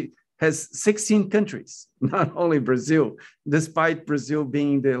which has 16 countries, not only Brazil, despite Brazil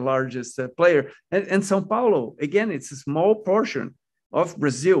being the largest player. And São Paulo, again, it's a small portion of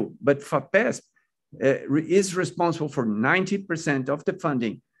Brazil, but FAPESP is responsible for 90% of the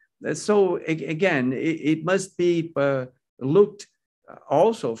funding. So again, it must be looked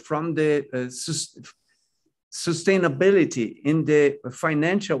also from the sustainability in the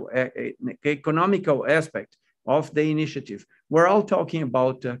financial, economical aspect of the initiative. We're all talking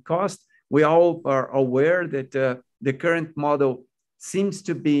about cost. We all are aware that the current model seems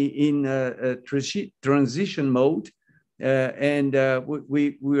to be in a transition mode, and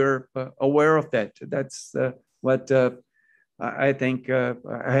we are aware of that. That's what I think I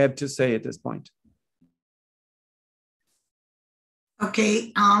have to say at this point.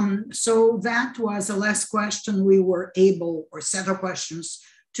 Okay, so that was the last question we were able, or set of questions,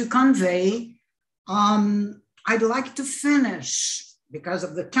 to convey. I'd like to finish, because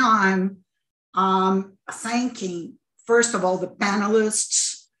of the time, thanking, first of all, the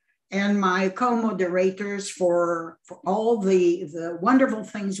panelists and my co-moderators for all the wonderful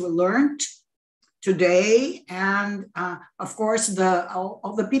things we learned today. And of course,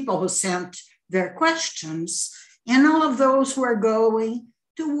 all the people who sent their questions, and all of those who are going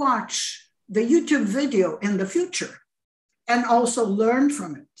to watch the YouTube video in the future and also learn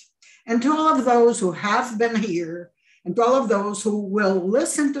from it. And to all of those who have been here, and to all of those who will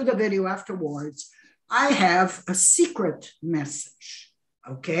listen to the video afterwards, I have a secret message,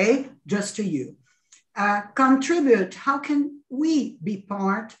 okay, just to you. Contribute. How can we be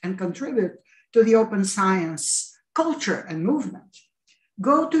part and contribute to the open science culture and movement?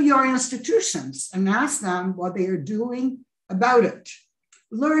 Go to your institutions and ask them what they are doing about it.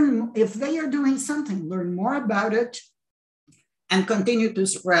 Learn, if they are doing something, learn more about it, and continue to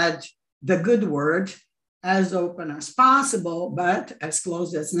spread the good word as open as possible, but as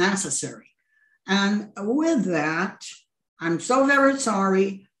close as necessary. And with that, I'm so very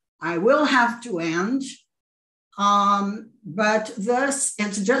sorry, I will have to end, but this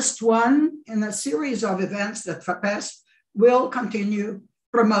is just one in a series of events that FAPESP will continue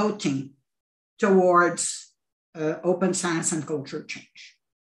promoting towards open science and culture change.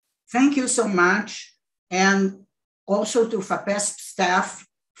 Thank you so much. And also to FAPESP staff,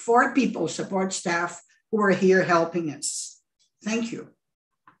 4 people, support staff, who are here helping us. Thank you.